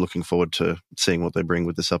that. I'm looking forward to seeing what they bring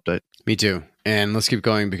with this update. Me too. And let's keep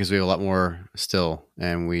going because we have a lot more still,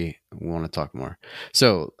 and we want to talk more.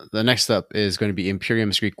 So the next up is going to be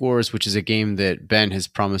Imperium's Greek Wars, which is a game that Ben has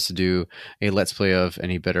promised to do a Let's Play of,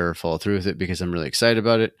 and he better follow through with it because I'm really excited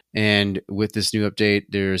about it. And with this new update,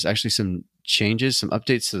 there's actually some changes, some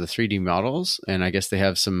updates to the 3D models, and I guess they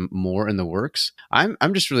have some more in the works. I'm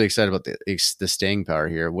just really excited about the staying power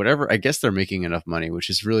here. Whatever, I guess they're making enough money, which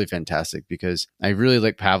is really fantastic because I really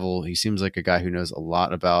like Pavel. He seems like a guy who knows a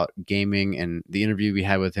lot about gaming, and the interview we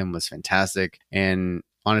had with him was fantastic. And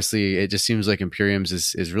honestly, it just seems like Imperium's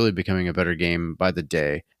is really becoming a better game by the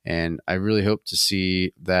day, and I really hope to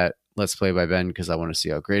see that Let's Play by Ben because I want to see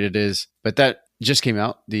how great it is. But that just came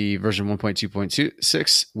out, the version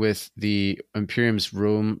 1.2.26, with the Imperium's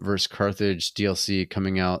Rome versus Carthage DLC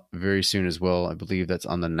coming out very soon as well. I believe that's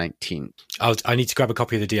on the 19th. I need to grab a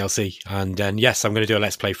copy of the DLC, and then yes, I'm going to do a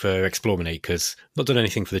Let's Play for Explorminate, because I've not done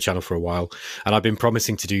anything for the channel for a while, and I've been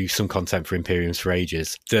promising to do some content for Imperiums for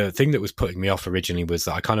ages. The thing that was putting me off originally was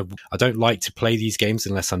that I don't like to play these games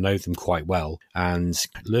unless I know them quite well, and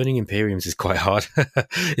learning Imperiums is quite hard.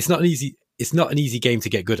 It's not an easy game to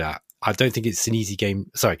get good at. I don't think it's an easy game.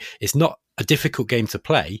 Sorry, it's not a difficult game to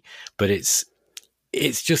play, but it's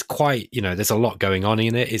just quite, there's a lot going on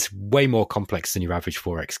in it. It's way more complex than your average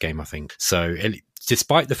 4X game, I think. So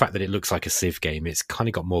despite the fact that it looks like a Civ game, it's kind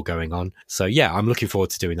of got more going on. So yeah, I'm looking forward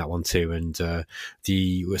to doing that one too. And as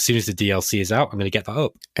soon as the DLC is out, I'm going to get that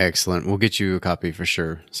up. Excellent. We'll get you a copy for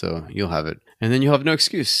sure. So you'll have it. And then you'll have no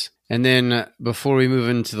excuse. And then before we move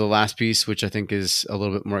into the last piece, which I think is a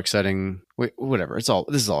little bit more exciting, whatever, this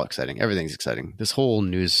is all exciting. Everything's exciting. This whole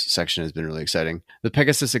news section has been really exciting. The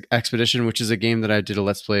Pegasus Expedition, which is a game that I did a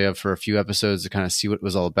Let's Play of for a few episodes to kind of see what it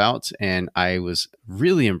was all about. And I was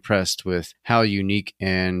really impressed with how unique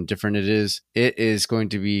and different it is. It is going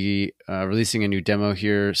to be releasing a new demo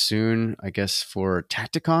here soon, I guess, for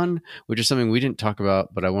Tacticon, which is something we didn't talk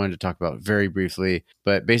about, but I wanted to talk about very briefly.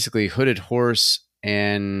 But basically, Hooded Horse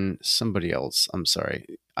and somebody else, I'm sorry,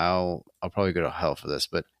 I'll probably go to hell for this,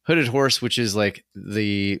 but Hooded Horse, which is like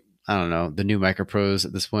the new Microprose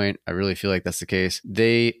at this point. I really feel like that's the case.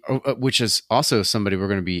 Which is also somebody we're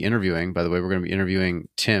going to be interviewing. By the way, we're going to be interviewing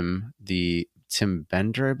Tim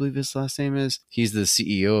Bender, I believe his last name is. He's the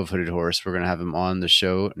CEO of Hooded Horse. We're going to have him on the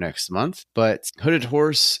show next month. But Hooded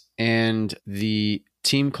Horse and the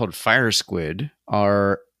team called Fire Squid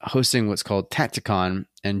are hosting what's called Tacticon,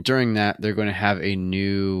 and during that they're going to have a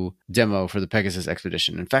new demo for the Pegasus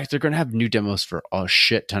Expedition. In fact, they're going to have new demos for a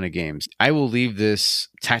shit ton of games. I will leave this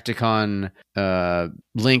Tacticon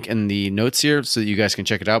link in the notes here so that you guys can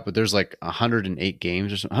check it out, but there's like 108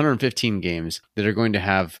 games or 115 games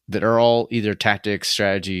that are all either tactics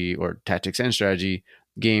and strategy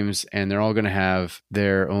games, and they're all going to have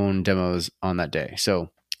their own demos on that day. So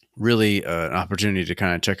really an opportunity to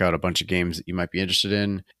kind of check out a bunch of games that you might be interested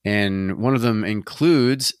in. And one of them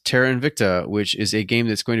includes Terra Invicta, which is a game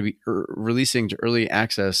that's going to be releasing to early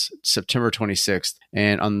access September 26th.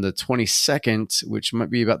 And on the 22nd, which might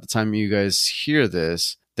be about the time you guys hear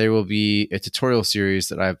this, there will be a tutorial series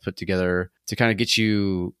that I've put together to kind of get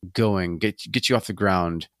you going, get you off the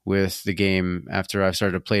ground with the game after I've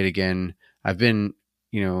started to play it again. I've been,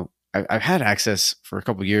 I've had access for a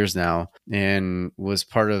couple years now, and was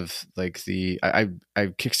part of like I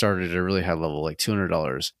kickstarted at a really high level, like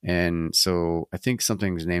 $200. And so I think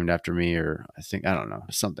something's named after me, or I don't know,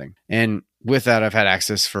 something. And with that, I've had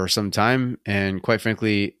access for some time. And quite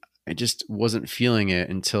frankly, I just wasn't feeling it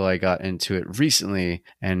until I got into it recently.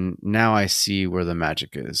 And now I see where the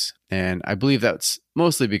magic is. And I believe that's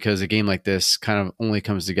mostly because a game like this kind of only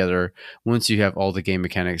comes together once you have all the game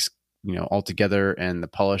mechanics all together and the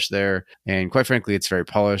polish there. And quite frankly, it's very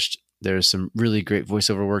polished. There's some really great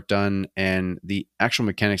voiceover work done, and the actual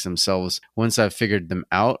mechanics themselves, once I've figured them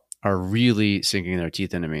out, are really sinking their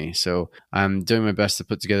teeth into me. So I'm doing my best to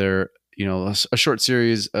put together a short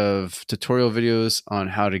series of tutorial videos on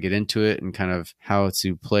how to get into it and kind of how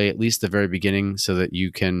to play at least the very beginning so that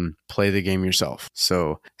you can play the game yourself.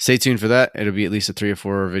 So stay tuned for that. It'll be at least a 3 or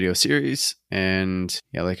 4 video series. And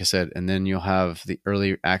yeah, like I said, and then you'll have the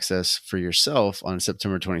early access for yourself on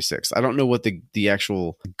September 26th. I don't know what the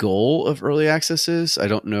actual goal of early access is. I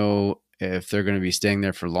don't know if they're going to be staying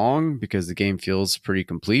there for long because the game feels pretty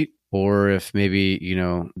complete, or if maybe,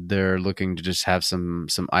 they're looking to just have some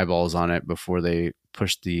eyeballs on it before they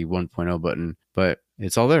push the 1.0 button. But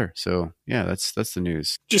it's all there. So yeah, that's the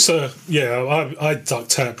news. Just I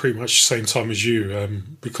ducked out pretty much the same time as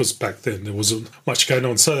you because back then there wasn't much going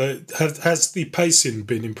on. So has the pacing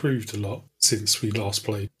been improved a lot since we last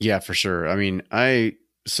played? Yeah, for sure. I mean,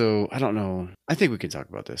 so I don't know. I think we can talk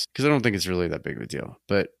about this because I don't think it's really that big of a deal.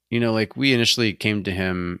 But, like we initially came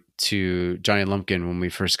to Johnny Lumpkin when we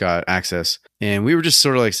first got access, and we were just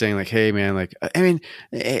sort of like saying like, hey man, like, I mean,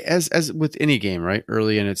 as with any game, right?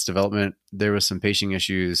 Early in its development, there was some pacing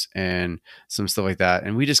issues and some stuff like that.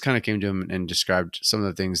 And we just kind of came to him and described some of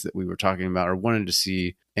the things that we were talking about or wanted to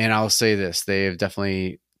see. And I'll say this, they have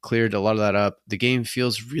definitely cleared a lot of that up. The game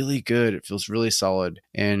feels really good. It feels really solid.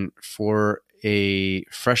 And for a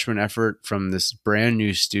freshman effort from this brand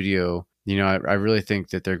new studio, I really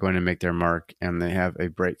think that they're going to make their mark and they have a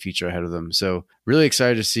bright future ahead of them. So really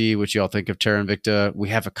excited to see what you all think of Terra Invicta. We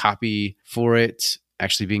have a copy for it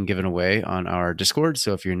actually being given away on our Discord.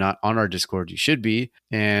 So if you're not on our Discord, you should be,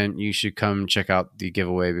 and you should come check out the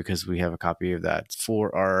giveaway because we have a copy of that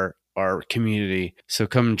for our community. So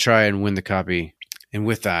come try and win the copy. And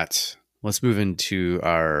with that, let's move into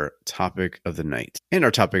our topic of the night. And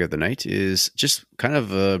our topic of the night is just kind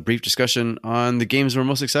of a brief discussion on the games we're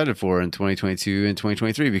most excited for in 2022 and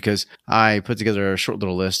 2023, because I put together a short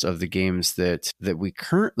little list of the games that we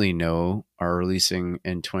currently know are releasing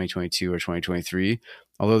in 2022 or 2023,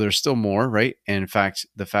 although there's still more, right? And in fact,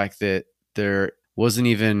 the fact that there wasn't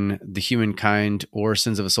even The Humankind or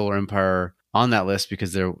Sins of a Solar Empire on that list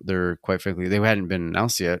because they're quite frankly, they hadn't been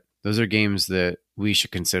announced yet. Those are games that we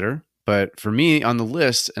should consider. But for me on the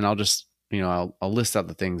list, and I'll just, I'll list out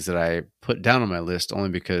the things that I put down on my list only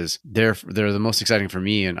because they're the most exciting for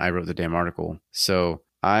me, and I wrote the damn article. So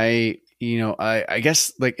I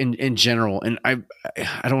guess like in general, and I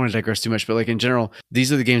don't want to digress too much, but like in general,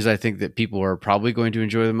 these are the games that I think that people are probably going to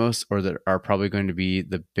enjoy the most, or that are probably going to be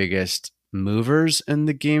the biggest movers in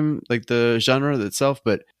the game, like the genre itself.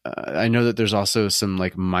 But I know that there's also some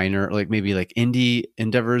like minor, like maybe like indie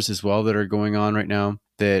endeavors as well that are going on right now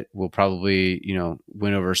that will probably,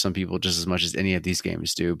 win over some people just as much as any of these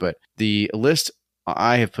games do. But the list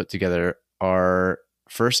I have put together are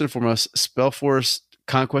first and foremost Spellforce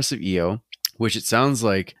Conquest of Io, which it sounds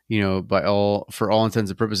like, for all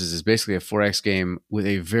intents and purposes is basically a 4X game with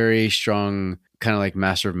a very strong kind of like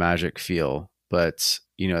Master of Magic feel. But,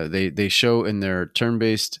 they show in their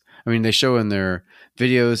they show in their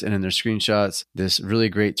videos and in their screenshots this really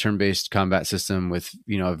great turn-based combat system with,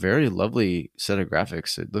 a very lovely set of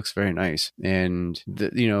graphics. It looks very nice. And,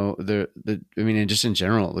 just in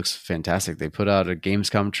general, it looks fantastic. They put out a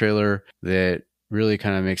Gamescom trailer that really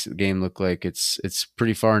kind of makes the game look like it's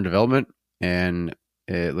pretty far in development, and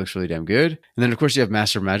it looks really damn good. And then, of course, you have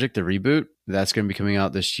Master of Magic, the reboot. That's going to be coming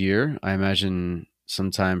out this year. I imagine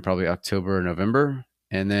sometime probably October or November.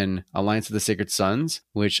 And then Alliance of the Sacred Sons,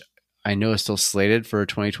 which I know is still slated for a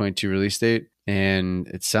 2022 release date. And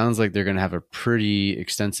it sounds like they're going to have a pretty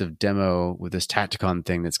extensive demo with this Tacticon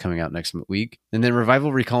thing that's coming out next week. And then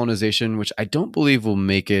Revival Recolonization, which I don't believe will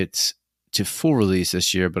make it to full release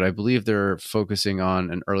this year, but I believe they're focusing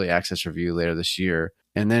on an early access review later this year.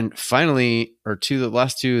 And then finally, the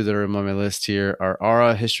last two that are on my list here are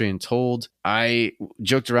Aura, History Untold. I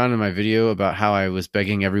joked around in my video about how I was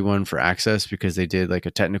begging everyone for access because they did like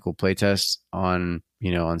a technical playtest on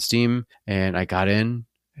Steam, and I got in.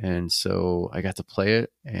 And so I got to play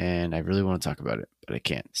it, and I really want to talk about it, but I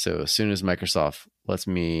can't. So as soon as Microsoft lets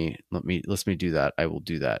me do that, I will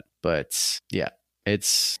do that. But yeah,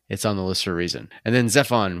 it's on the list for a reason. And then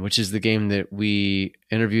Zephon, which is the game that we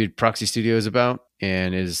interviewed Proxy Studios about,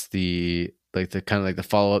 and is the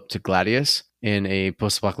follow-up to Gladius in a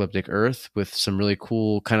post-apocalyptic Earth with some really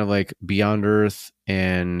cool kind of like Beyond Earth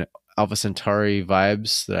and Alpha Centauri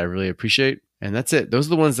vibes that I really appreciate. And that's it. Those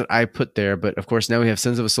are the ones that I put there. But of course, now we have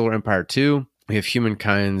Sins of a Solar Empire 2. We have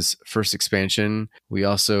Humankind's first expansion. We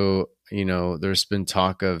also, there's been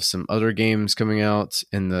talk of some other games coming out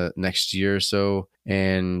in the next year or so.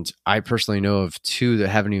 And I personally know of two that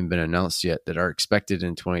haven't even been announced yet that are expected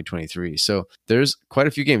in 2023. So there's quite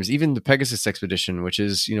a few games, even the Pegasus Expedition, which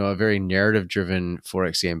is, a very narrative-driven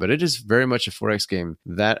 4X game. But it is very much a 4X game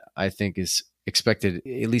that I think is expected,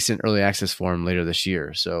 at least in early access form, later this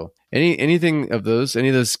year. So any of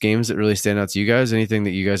those games that really stand out to you guys, anything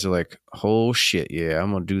that you guys are like, oh shit, yeah,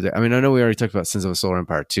 I'm gonna do that. I mean, I know we already talked about Sins of a Solar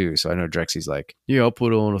Empire 2, so I know Drexy's like, yeah, I'll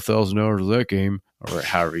put on 1,000 hours of that game, or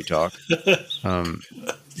however you talk. You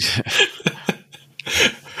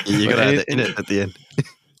gotta add the in it at the end.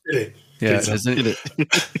 Yeah,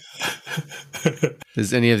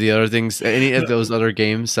 does any of the other things, any of those other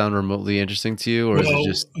games sound remotely interesting to you, or is it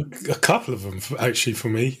just a couple of them actually for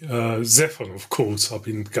me? Zephon, of course, I've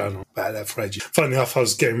been going on about that for ages. Funny enough, I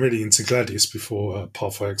was getting really into Gladius before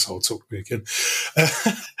Pathway Exile took me again.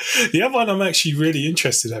 The other one I'm actually really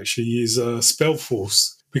interested is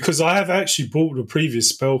Spellforce. Because I have actually bought the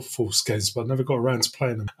previous Spellforce games, but I never got around to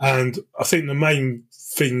playing them. And I think the main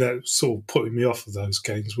thing that sort of putting me off of those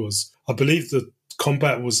games was, I believe the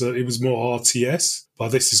combat was it was more RTS,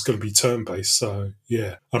 but this is going to be turn-based. So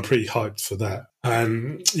yeah, I'm pretty hyped for that.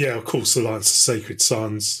 And yeah, of course, Alliance of Sacred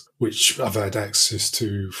Sons, which I've had access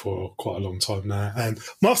to for quite a long time now. And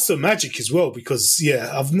Master of Magic as well, because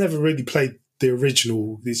yeah, I've never really played the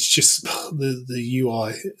original, it's just the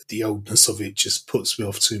UI, the oldness of it just puts me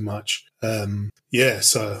off too much.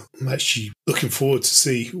 So I'm actually looking forward to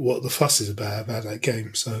see what the fuss is about that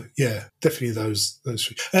game. So yeah, definitely those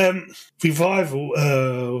three. Revival,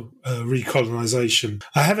 Recolonization.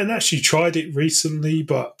 I haven't actually tried it recently,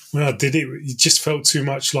 but when I did it, it just felt too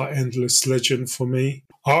much like Endless Legend for me.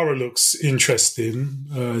 Ara looks interesting.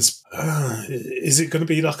 Is it going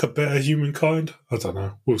to be like a better Humankind? I don't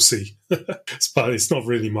know. We'll see. But it's not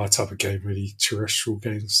really my type of game, really, terrestrial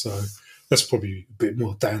games. So that's probably a bit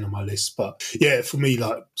more down on my list. But yeah, for me,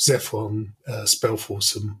 like Zephon,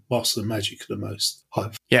 Spellforce, and Master of Magic are the most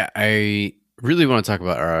hype. Yeah, I really want to talk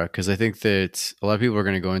about Ara because I think that a lot of people are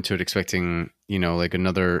going to go into it expecting, like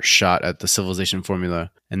another shot at the Civilization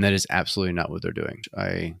formula, and that is absolutely not what they're doing.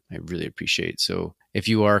 I really appreciate. So if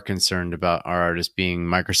you are concerned about Ara just being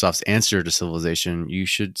Microsoft's answer to Civilization, you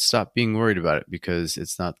should stop being worried about it because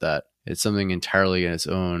it's not that. It's something entirely in its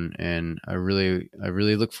own, and I really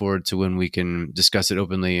look forward to when we can discuss it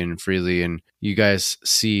openly and freely, and you guys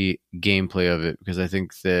see gameplay of it because I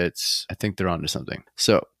think they're onto something.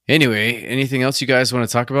 So anyway, anything else you guys want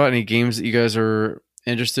to talk about? Any games that you guys are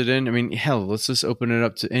interested in? I mean, hell, let's just open it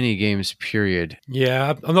up to any games, period.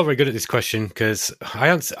 Yeah, I'm not very good at this question because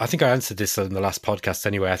I think I answered this on the last podcast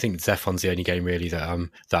anyway. I think Zephon's the only game really that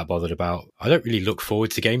I'm that bothered about. I don't really look forward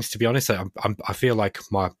to games, to be honest. I feel like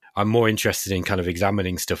I'm more interested in kind of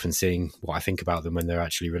examining stuff and seeing what I think about them when they're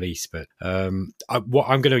actually released. But I'm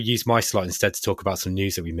going to use my slot instead to talk about some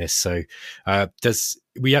news that we missed. So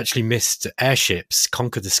we actually missed Airships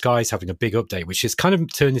Conquer the Skies having a big update, which has kind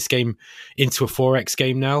of turned this game into a 4X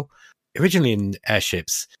game now. Originally in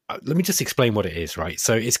Airships, let me just explain what it is, right?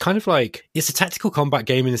 So it's kind of like, it's a tactical combat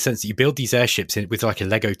game in the sense that you build these airships with like a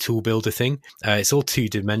Lego tool builder thing. It's all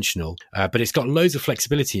two-dimensional, but it's got loads of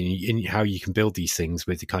flexibility in how you can build these things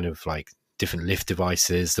with the kind of like different lift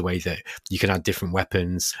devices, the way that you can add different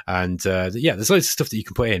weapons, and there's loads of stuff that you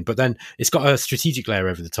can put in, but then it's got a strategic layer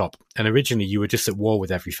over the top. And originally you were just at war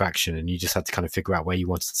with every faction and you just had to kind of figure out where you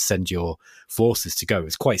wanted to send your forces to go.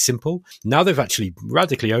 It's quite simple. Now they've actually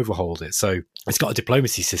radically overhauled it, so it's got a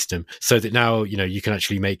diplomacy system so that now you can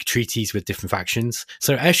actually make treaties with different factions.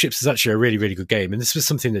 So Airships is actually a really, really good game, and this was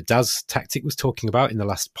something that Daz Tactic was talking about in the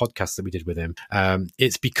last podcast that we did with him.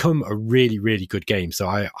 It's become a really, really good game, so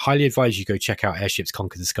I highly advise you go check out Airships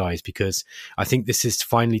Conquer the Skies, because I think this has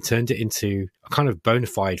finally turned it into a kind of bona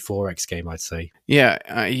fide 4X game, I'd say. Yeah,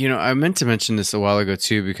 I meant to mention this a while ago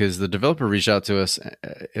too, because the developer reached out to us,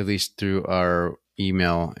 at least through our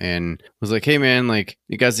email, and was like, hey man, like,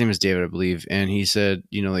 the guy's name is David, I believe, and he said,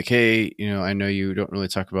 like, hey, I know you don't really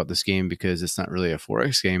talk about this game because it's not really a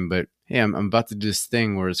 4X game, but hey, I'm about to do this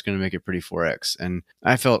thing where it's going to make it pretty 4X. And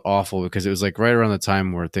I felt awful because it was like right around the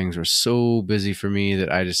time where things were so busy for me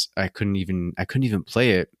that I couldn't even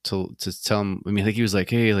play it to tell him. I mean, like, he was like,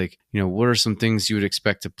 hey, like, what are some things you would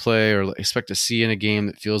expect to play or expect to see in a game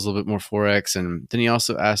that feels a little bit more 4X? And then he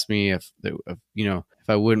also asked me if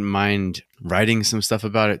I wouldn't mind writing some stuff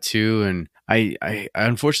about it too. And I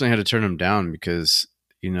unfortunately had to turn him down because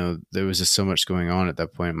there was just so much going on at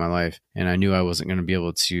that point in my life, and I knew I wasn't going to be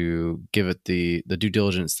able to give it the due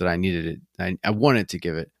diligence that I needed it. I wanted to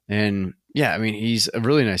give it. And yeah, I mean, he's a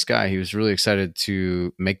really nice guy. He was really excited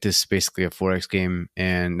to make this basically a 4X game.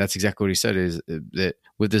 And that's exactly what he said, is that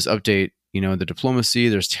with this update, the diplomacy,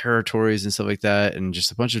 there's territories and stuff like that, and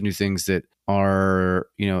just a bunch of new things that are,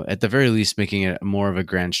 at the very least making it more of a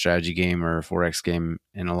grand strategy game or a 4X game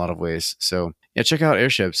in a lot of ways. So yeah, check out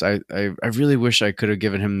Airships. I really wish I could have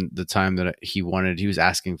given him the time that he was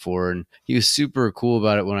asking for, and he was super cool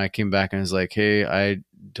about it when I came back and was like, hey, I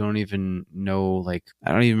don't even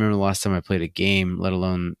remember the last time I played a game, let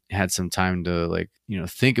alone had some time to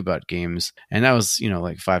think about games. And that was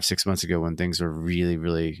 5-6 months ago when things were really,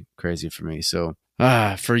 really crazy for me. So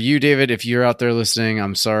for you, David, if you're out there listening,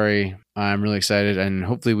 I'm sorry. I'm really excited, and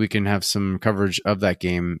hopefully we can have some coverage of that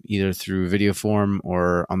game either through video form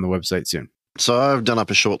or on the website soon. So I've done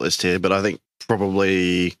up a short list here, but I think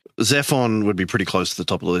probably Zephon would be pretty close to the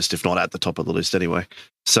top of the list, if not at the top of the list anyway.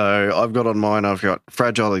 So I've got on mine, I've got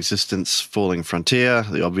Fragile Existence, Falling Frontier,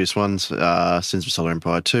 the obvious ones, Sins of Solar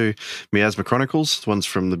Empire 2, Miasma Chronicles, the ones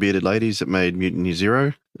from the Bearded Ladies that made Mutiny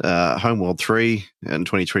Zero, Homeworld 3 in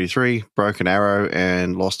 2023, Broken Arrow,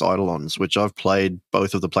 and Lost Eidolons, which I've played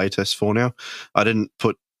both of the playtests for now. I didn't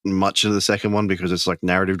put much of the second one because it's like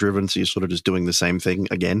narrative driven, so you're sort of just doing the same thing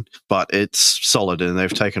again, but it's solid, and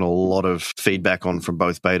they've taken a lot of feedback on from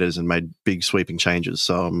both betas and made big sweeping changes,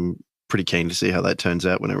 so I'm pretty keen to see how that turns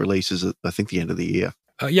out when it releases at, I think, the end of the year.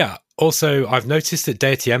 Also, I've noticed that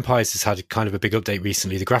Deity Empires has had kind of a big update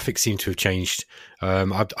recently. The graphics seem to have changed.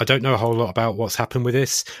 I don't know a whole lot about what's happened with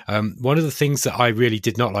this. One of the things that I really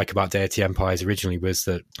did not like about Deity Empires originally was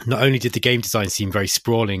that not only did the game design seem very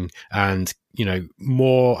sprawling and,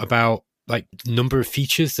 more about like number of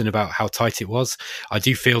features than about how tight it was. I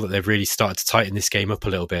do feel that they've really started to tighten this game up a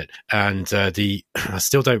little bit, and I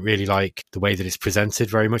still don't really like the way that it's presented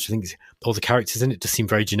very much. I think all the characters in it just seem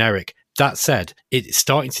very generic. That said, it's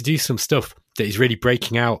starting to do some stuff that is really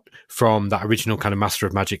breaking out from that original kind of Master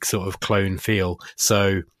of Magic sort of clone feel.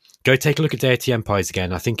 So go take a look at Deity Empires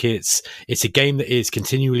again. I think it's a game that is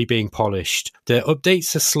continually being polished. The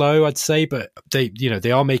updates are slow, I'd say, but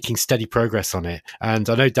they are making steady progress on it. And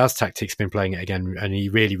I know Daz Tactic's been playing it again, and he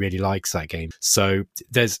really, really likes that game. So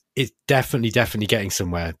it's definitely getting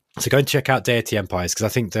somewhere. So go and check out Deity Empires, because I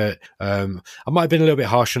think that I might have been a little bit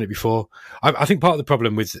harsh on it before. I think part of the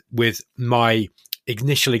problem with my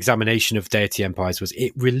initial examination of Deity Empires was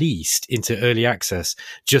it released into early access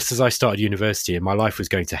just as I started university, and my life was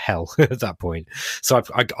going to hell at that point. So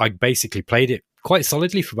I basically played it quite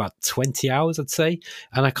solidly for about 20 hours, I'd say.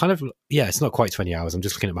 And I kind of, it's not quite 20 hours. I'm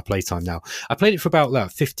just looking at my playtime now. I played it for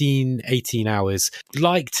about 15, 18 hours,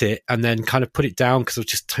 liked it, and then kind of put it down because I was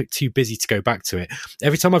just too busy to go back to it.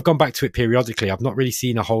 Every time I've gone back to it periodically, I've not really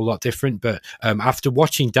seen a whole lot different. But after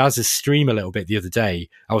watching Daz's stream a little bit the other day,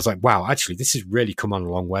 I was like, wow, actually, this has really come on a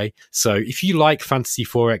long way. So if you like Fantasy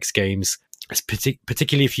 4X games,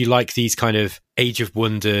 particularly if you like these kind of Age of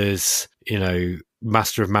Wonders,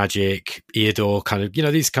 Master of Magic, Eodor, kind of,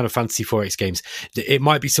 these kind of Fantasy 4X games, it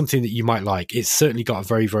might be something that you might like. It's certainly got a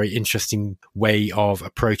very, very interesting way of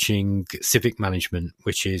approaching civic management,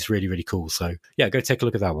 which is really, really cool. So yeah, go take a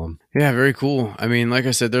look at that one. Yeah, very cool. I mean, like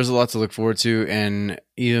I said, there's a lot to look forward to, and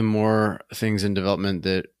even more things in development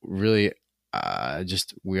that really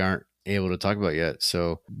we aren't able to talk about yet.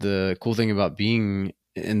 So the cool thing about being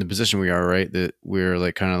in the position we are, right, that we're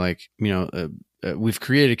we've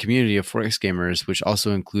created a community of 4X gamers, which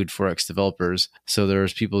also include 4X developers. So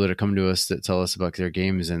there's people that are coming to us that tell us about their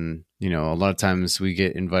games. And, a lot of times we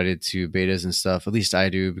get invited to betas and stuff. At least I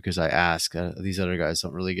do, because I ask. These other guys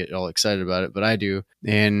don't really get all excited about it, but I do.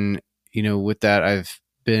 And, with that, I've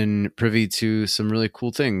been privy to some really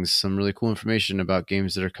cool things, some really cool information about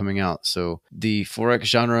games that are coming out. So the 4X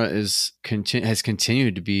genre has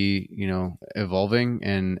continued to be, evolving,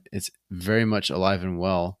 and it's very much alive and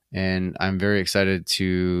well. And I'm very excited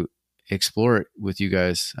to explore it with you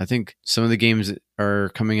guys. I think some of the games that are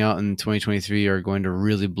coming out in 2023 are going to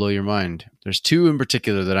really blow your mind. There's two in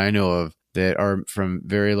particular that I know of that are from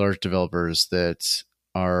very large developers that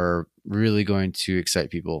are really going to excite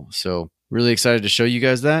people. So really excited to show you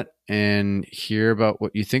guys that and hear about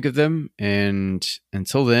what you think of them. And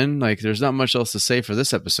until then, there's not much else to say for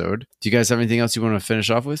this episode. Do you guys have anything else you want to finish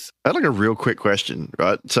off with? I had a real quick question,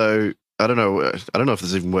 right? So I don't know if this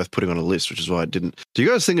is even worth putting on a list, which is why I didn't. Do you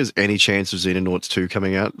guys think there's any chance of Xenonauts 2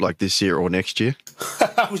 coming out this year or next year?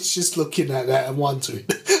 I was just looking at that and wondering.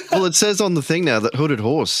 Well, it says on the thing now that Hooded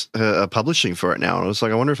Horse are publishing for it now. And I was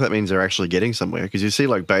like, I wonder if that means they're actually getting somewhere, because you see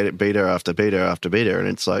beta after beta after beta, and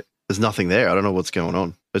it's like, there's nothing there. I don't know what's going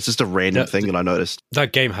on. It's just a random thing that I noticed.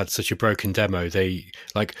 That game had such a broken demo.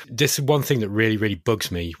 This is one thing that really, really bugs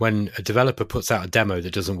me. When a developer puts out a demo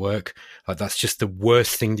that doesn't work, that's just the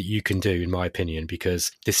worst thing that you can do, in my opinion,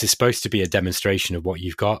 because this is supposed to be a demonstration of what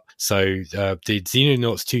you've got. So the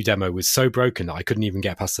Xenonauts 2 demo was so broken that I couldn't even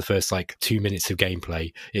get past the first 2 minutes of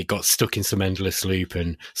gameplay. It got stuck in some endless loop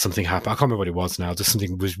and something happened. I can't remember what it was now. Just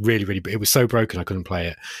something was really, really, it was so broken I couldn't play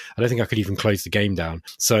it. I don't think I could even close the game down.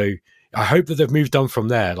 So I hope that they've moved on from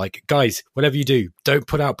there. Guys, whatever you do, don't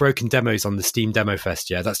put out broken demos on the Steam Demo Fest.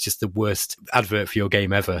 Yeah, that's just the worst advert for your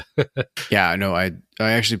game ever. Yeah, no, I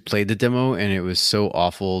actually played the demo, and it was so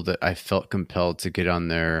awful that I felt compelled to get on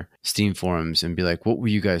their Steam forums and be like, what were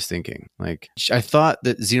you guys thinking? I thought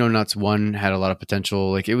that Xenonauts 1 had a lot of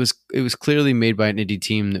potential. It was clearly made by an indie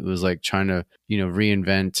team that was trying to,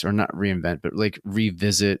 reinvent, or not reinvent, but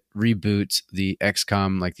reboot the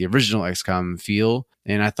XCOM, the original XCOM feel.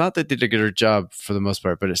 And I thought they did a good job for the most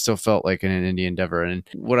part, but it still felt like an indie endeavor. And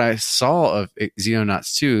what I saw of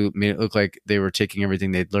Xenonauts 2 made it look like they were taking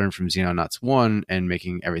everything they'd learned from Xenonauts 1 and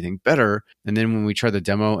making everything better. And then when we tried the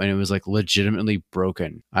demo and it was legitimately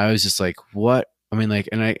broken, I was just like, what? I mean,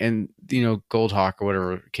 Goldhawk or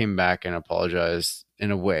whatever came back and apologized in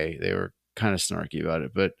a way. They were kind of snarky about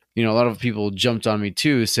it, but a lot of people jumped on me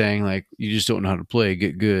too, saying you just don't know how to play,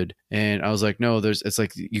 get good. And I was like, no, it's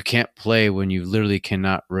you can't play when you literally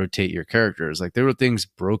cannot rotate your characters. There were things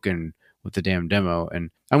broken with the damn demo.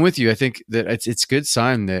 And I'm with you. I think that it's a good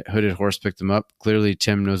sign that Hooded Horse picked them up. Clearly,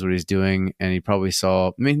 Tim knows what he's doing, and he probably saw.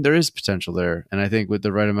 I mean, there is potential there, and I think with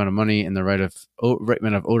the right amount of money and the right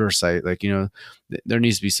amount of oversight, like, you know, there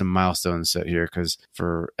needs to be some milestones set here, because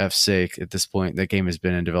for F's sake, at this point, that game has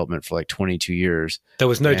been in development for like 22 years. There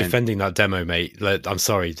was no defending that demo, mate. I'm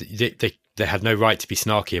sorry. They had no right to be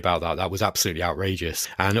snarky about that. That was absolutely outrageous.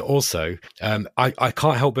 And also, I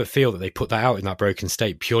can't help but feel that they put that out in that broken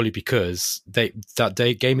state purely because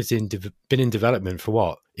that game has been in development for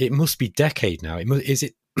what? It must be a decade now. It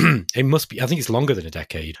must be. I think it's longer than a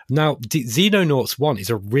decade. Now, Xenonauts 1 is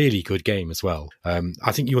a really good game as well.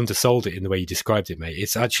 I think you undersold it in the way you described it, mate.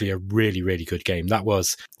 It's actually a really, really good game. That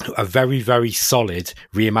was a very, very solid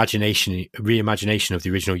reimagination of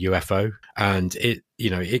the original UFO, and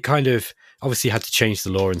it kind of obviously had to change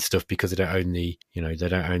the lore and stuff because they don't own the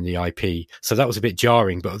IP. So that was a bit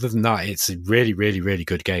jarring, but other than that, it's a really, really, really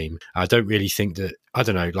good game. I don't really think that, I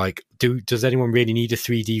don't know, like, does anyone really need a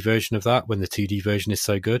 3D version of that when the 2D version is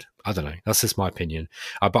so good? I don't know. That's just my opinion.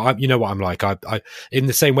 But you know what I'm like. I in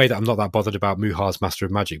the same way that I'm not that bothered about Muha's Master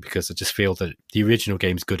of Magic, because I just feel that the original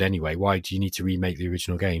game's good anyway. Why do you need to remake the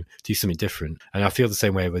original game? Do something different. And I feel the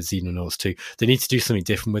same way with Xenonauts 2. They need to do something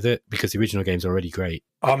different with it because the original game's already great.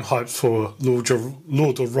 I'm hyped for Lord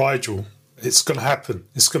of Rigel. It's going to happen.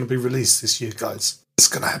 It's going to be released this year, guys. It's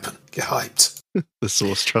going to happen. Get hyped. The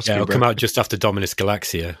source, trust me. It'll come out just after Dominus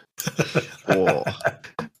Galaxia. Oh.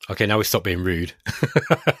 Okay, now we stop being rude.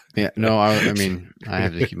 Yeah, no, I mean, I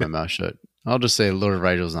have to keep my mouth shut. I'll just say Lord of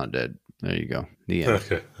Rigel's not dead. There you go. The end.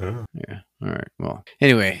 Okay. Oh. Yeah. All right. Well,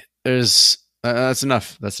 anyway, that's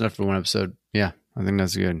enough. That's enough for one episode. Yeah, I think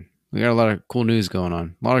that's good. We got a lot of cool news going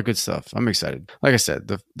on. A lot of good stuff. I'm excited. Like I said,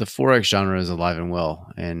 the 4X genre is alive and well,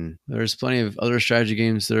 and there's plenty of other strategy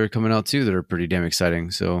games that are coming out too that are pretty damn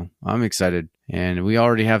exciting. So I'm excited. And we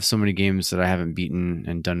already have so many games that I haven't beaten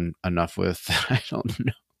and done enough with that I don't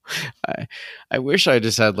know. I wish I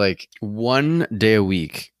just had like one day a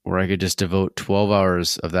week where I could just devote 12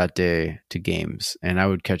 hours of that day to games, and I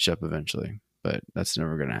would catch up eventually. But that's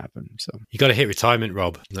never going to happen. So you got to hit retirement,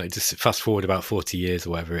 Rob. Like, just fast forward about 40 years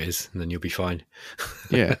or whatever it is, and then you'll be fine.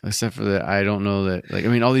 Yeah, except for that, I don't know that. Like, I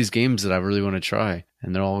mean, all these games that I really want to try,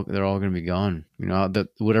 and they're all going to be gone. You know, that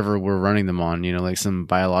whatever we're running them on, you know, like some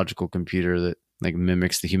biological computer that like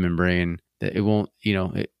mimics the human brain, that it won't, you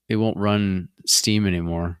know, it won't run Steam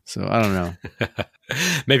anymore. So I don't know.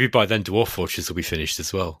 Maybe by then Dwarf Fortress will be finished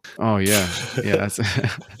as well. Oh yeah, that's.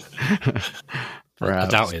 I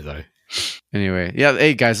doubt it though. Anyway, yeah.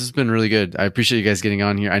 Hey guys, it's been really good. I appreciate you guys getting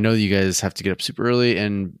on here. I know you guys have to get up super early,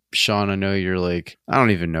 and Sean, I know you're like, I don't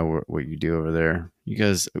even know what you do over there.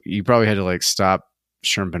 You probably had to like stop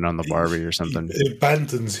shrimping on the Barbie or something. He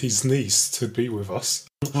abandoned his niece to be with us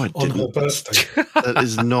on her birthday. That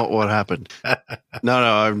is not what happened. No,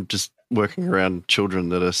 I'm just working around children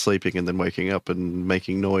that are sleeping and then waking up and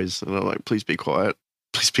making noise, and I'm like, please be quiet.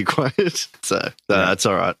 Please be quiet. So it's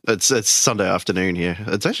all right. It's Sunday afternoon here.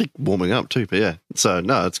 It's actually warming up too, but yeah. So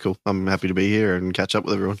no, it's cool. I'm happy to be here and catch up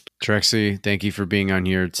with everyone. Trexie, thank you for being on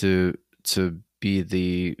here to be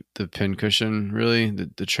the pincushion, really,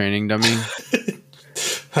 the training dummy.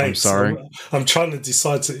 Thanks. I'm sorry. I'm trying to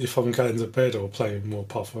decide if I'm going to bed or playing more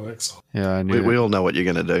Path of Exile. Yeah, I knew we all know what you're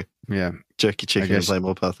going to do. Yeah. Jerky chicken and play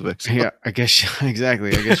more Path of Exile. Yeah, I guess,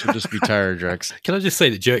 exactly. I guess you'll just be tired, Drex. Can I just say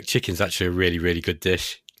that jerk chicken's actually a really, really good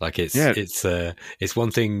dish? Like it's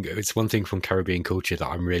one thing from Caribbean culture that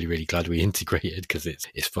I'm really, really glad we integrated, because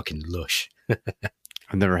it's fucking lush. I've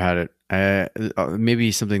never had it.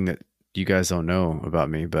 Maybe something that you guys don't know about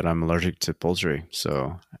me, but I'm allergic to poultry,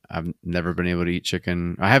 so I've never been able to eat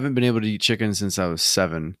chicken. I haven't been able to eat chicken since I was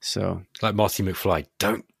 7. So, like Marty McFly,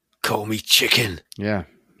 don't call me chicken. Yeah,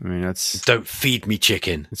 I mean don't feed me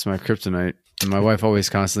chicken. It's my kryptonite. And my wife always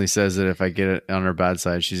constantly says that if I get it on her bad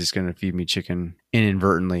side, she's just going to feed me chicken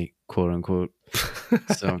inadvertently, quote unquote.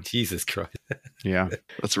 So Jesus Christ. Yeah.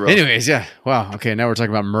 That's rough. Anyways, yeah. Wow. Okay, now we're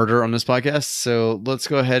talking about murder on this podcast. So let's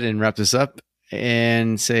go ahead and wrap this up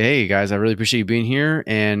and say, hey guys, I really appreciate you being here.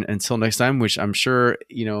 And until next time, which I'm sure,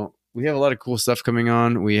 you know, we have a lot of cool stuff coming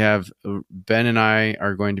on. We have Ben and I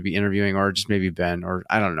are going to be interviewing, or just maybe Ben, or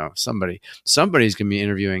I don't know, somebody's going to be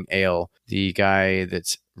interviewing Ale, the guy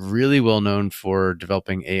that's really well known for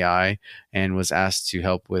developing AI and was asked to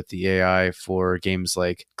help with the AI for games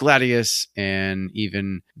like Gladius and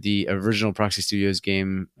even the original Proxy Studios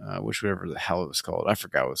game, whatever the hell it was called. I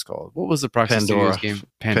forgot what it was called. What was the Proxy Studios game?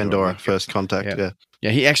 Pandora, First Contact. Yeah. Yeah,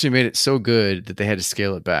 he actually made it so good that they had to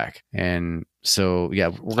scale it back. And So yeah,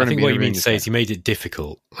 we're I going to think be what you mean interviewing to this say guy. is he made it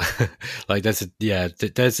difficult. Like there's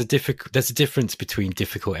a difference between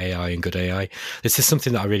difficult AI and good AI. This is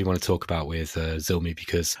something that I really want to talk about with Zilmi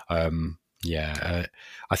because I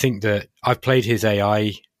think that I've played his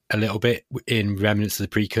AI a little bit in Remnants of the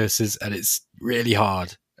Precursors, and it's really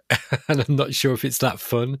hard. And I'm not sure if it's that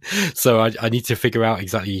fun. So I need to figure out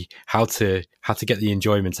exactly how to get the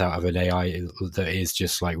enjoyment out of an AI that is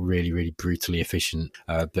just like really, really brutally efficient.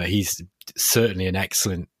 But he's certainly an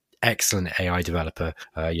excellent AI developer.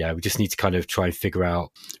 We just need to kind of try and figure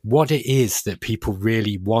out what it is that people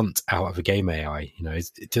really want out of a game AI. You know,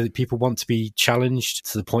 do people want to be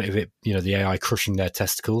challenged to the point of it, you know, the AI crushing their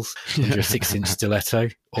testicles under a 6-inch stiletto,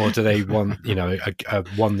 or do they want, you know, a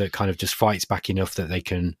one that kind of just fights back enough that they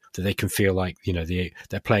can feel like, you know,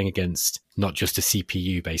 they're playing against not just a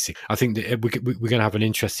CPU, basically. I think that we're going to have an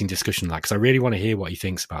interesting discussion on that because I really want to hear what he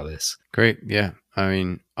thinks about this. Great. Yeah. I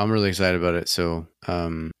mean, I'm really excited about it. So,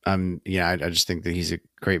 I just think that he's a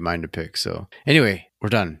great mind to pick. So anyway, we're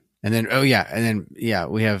done. And then,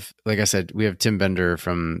 we have, like I said, we have Tim Bender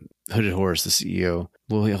from Hooded Horse, the CEO.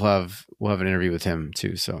 We'll have an interview with him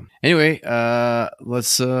too. So anyway,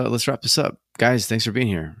 let's wrap this up, guys. Thanks for being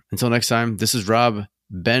here. Until next time, this is Rob,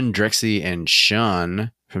 Ben, Drexy, and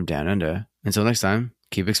Sean from Down Under. Until next time,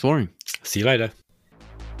 keep exploring. See you later.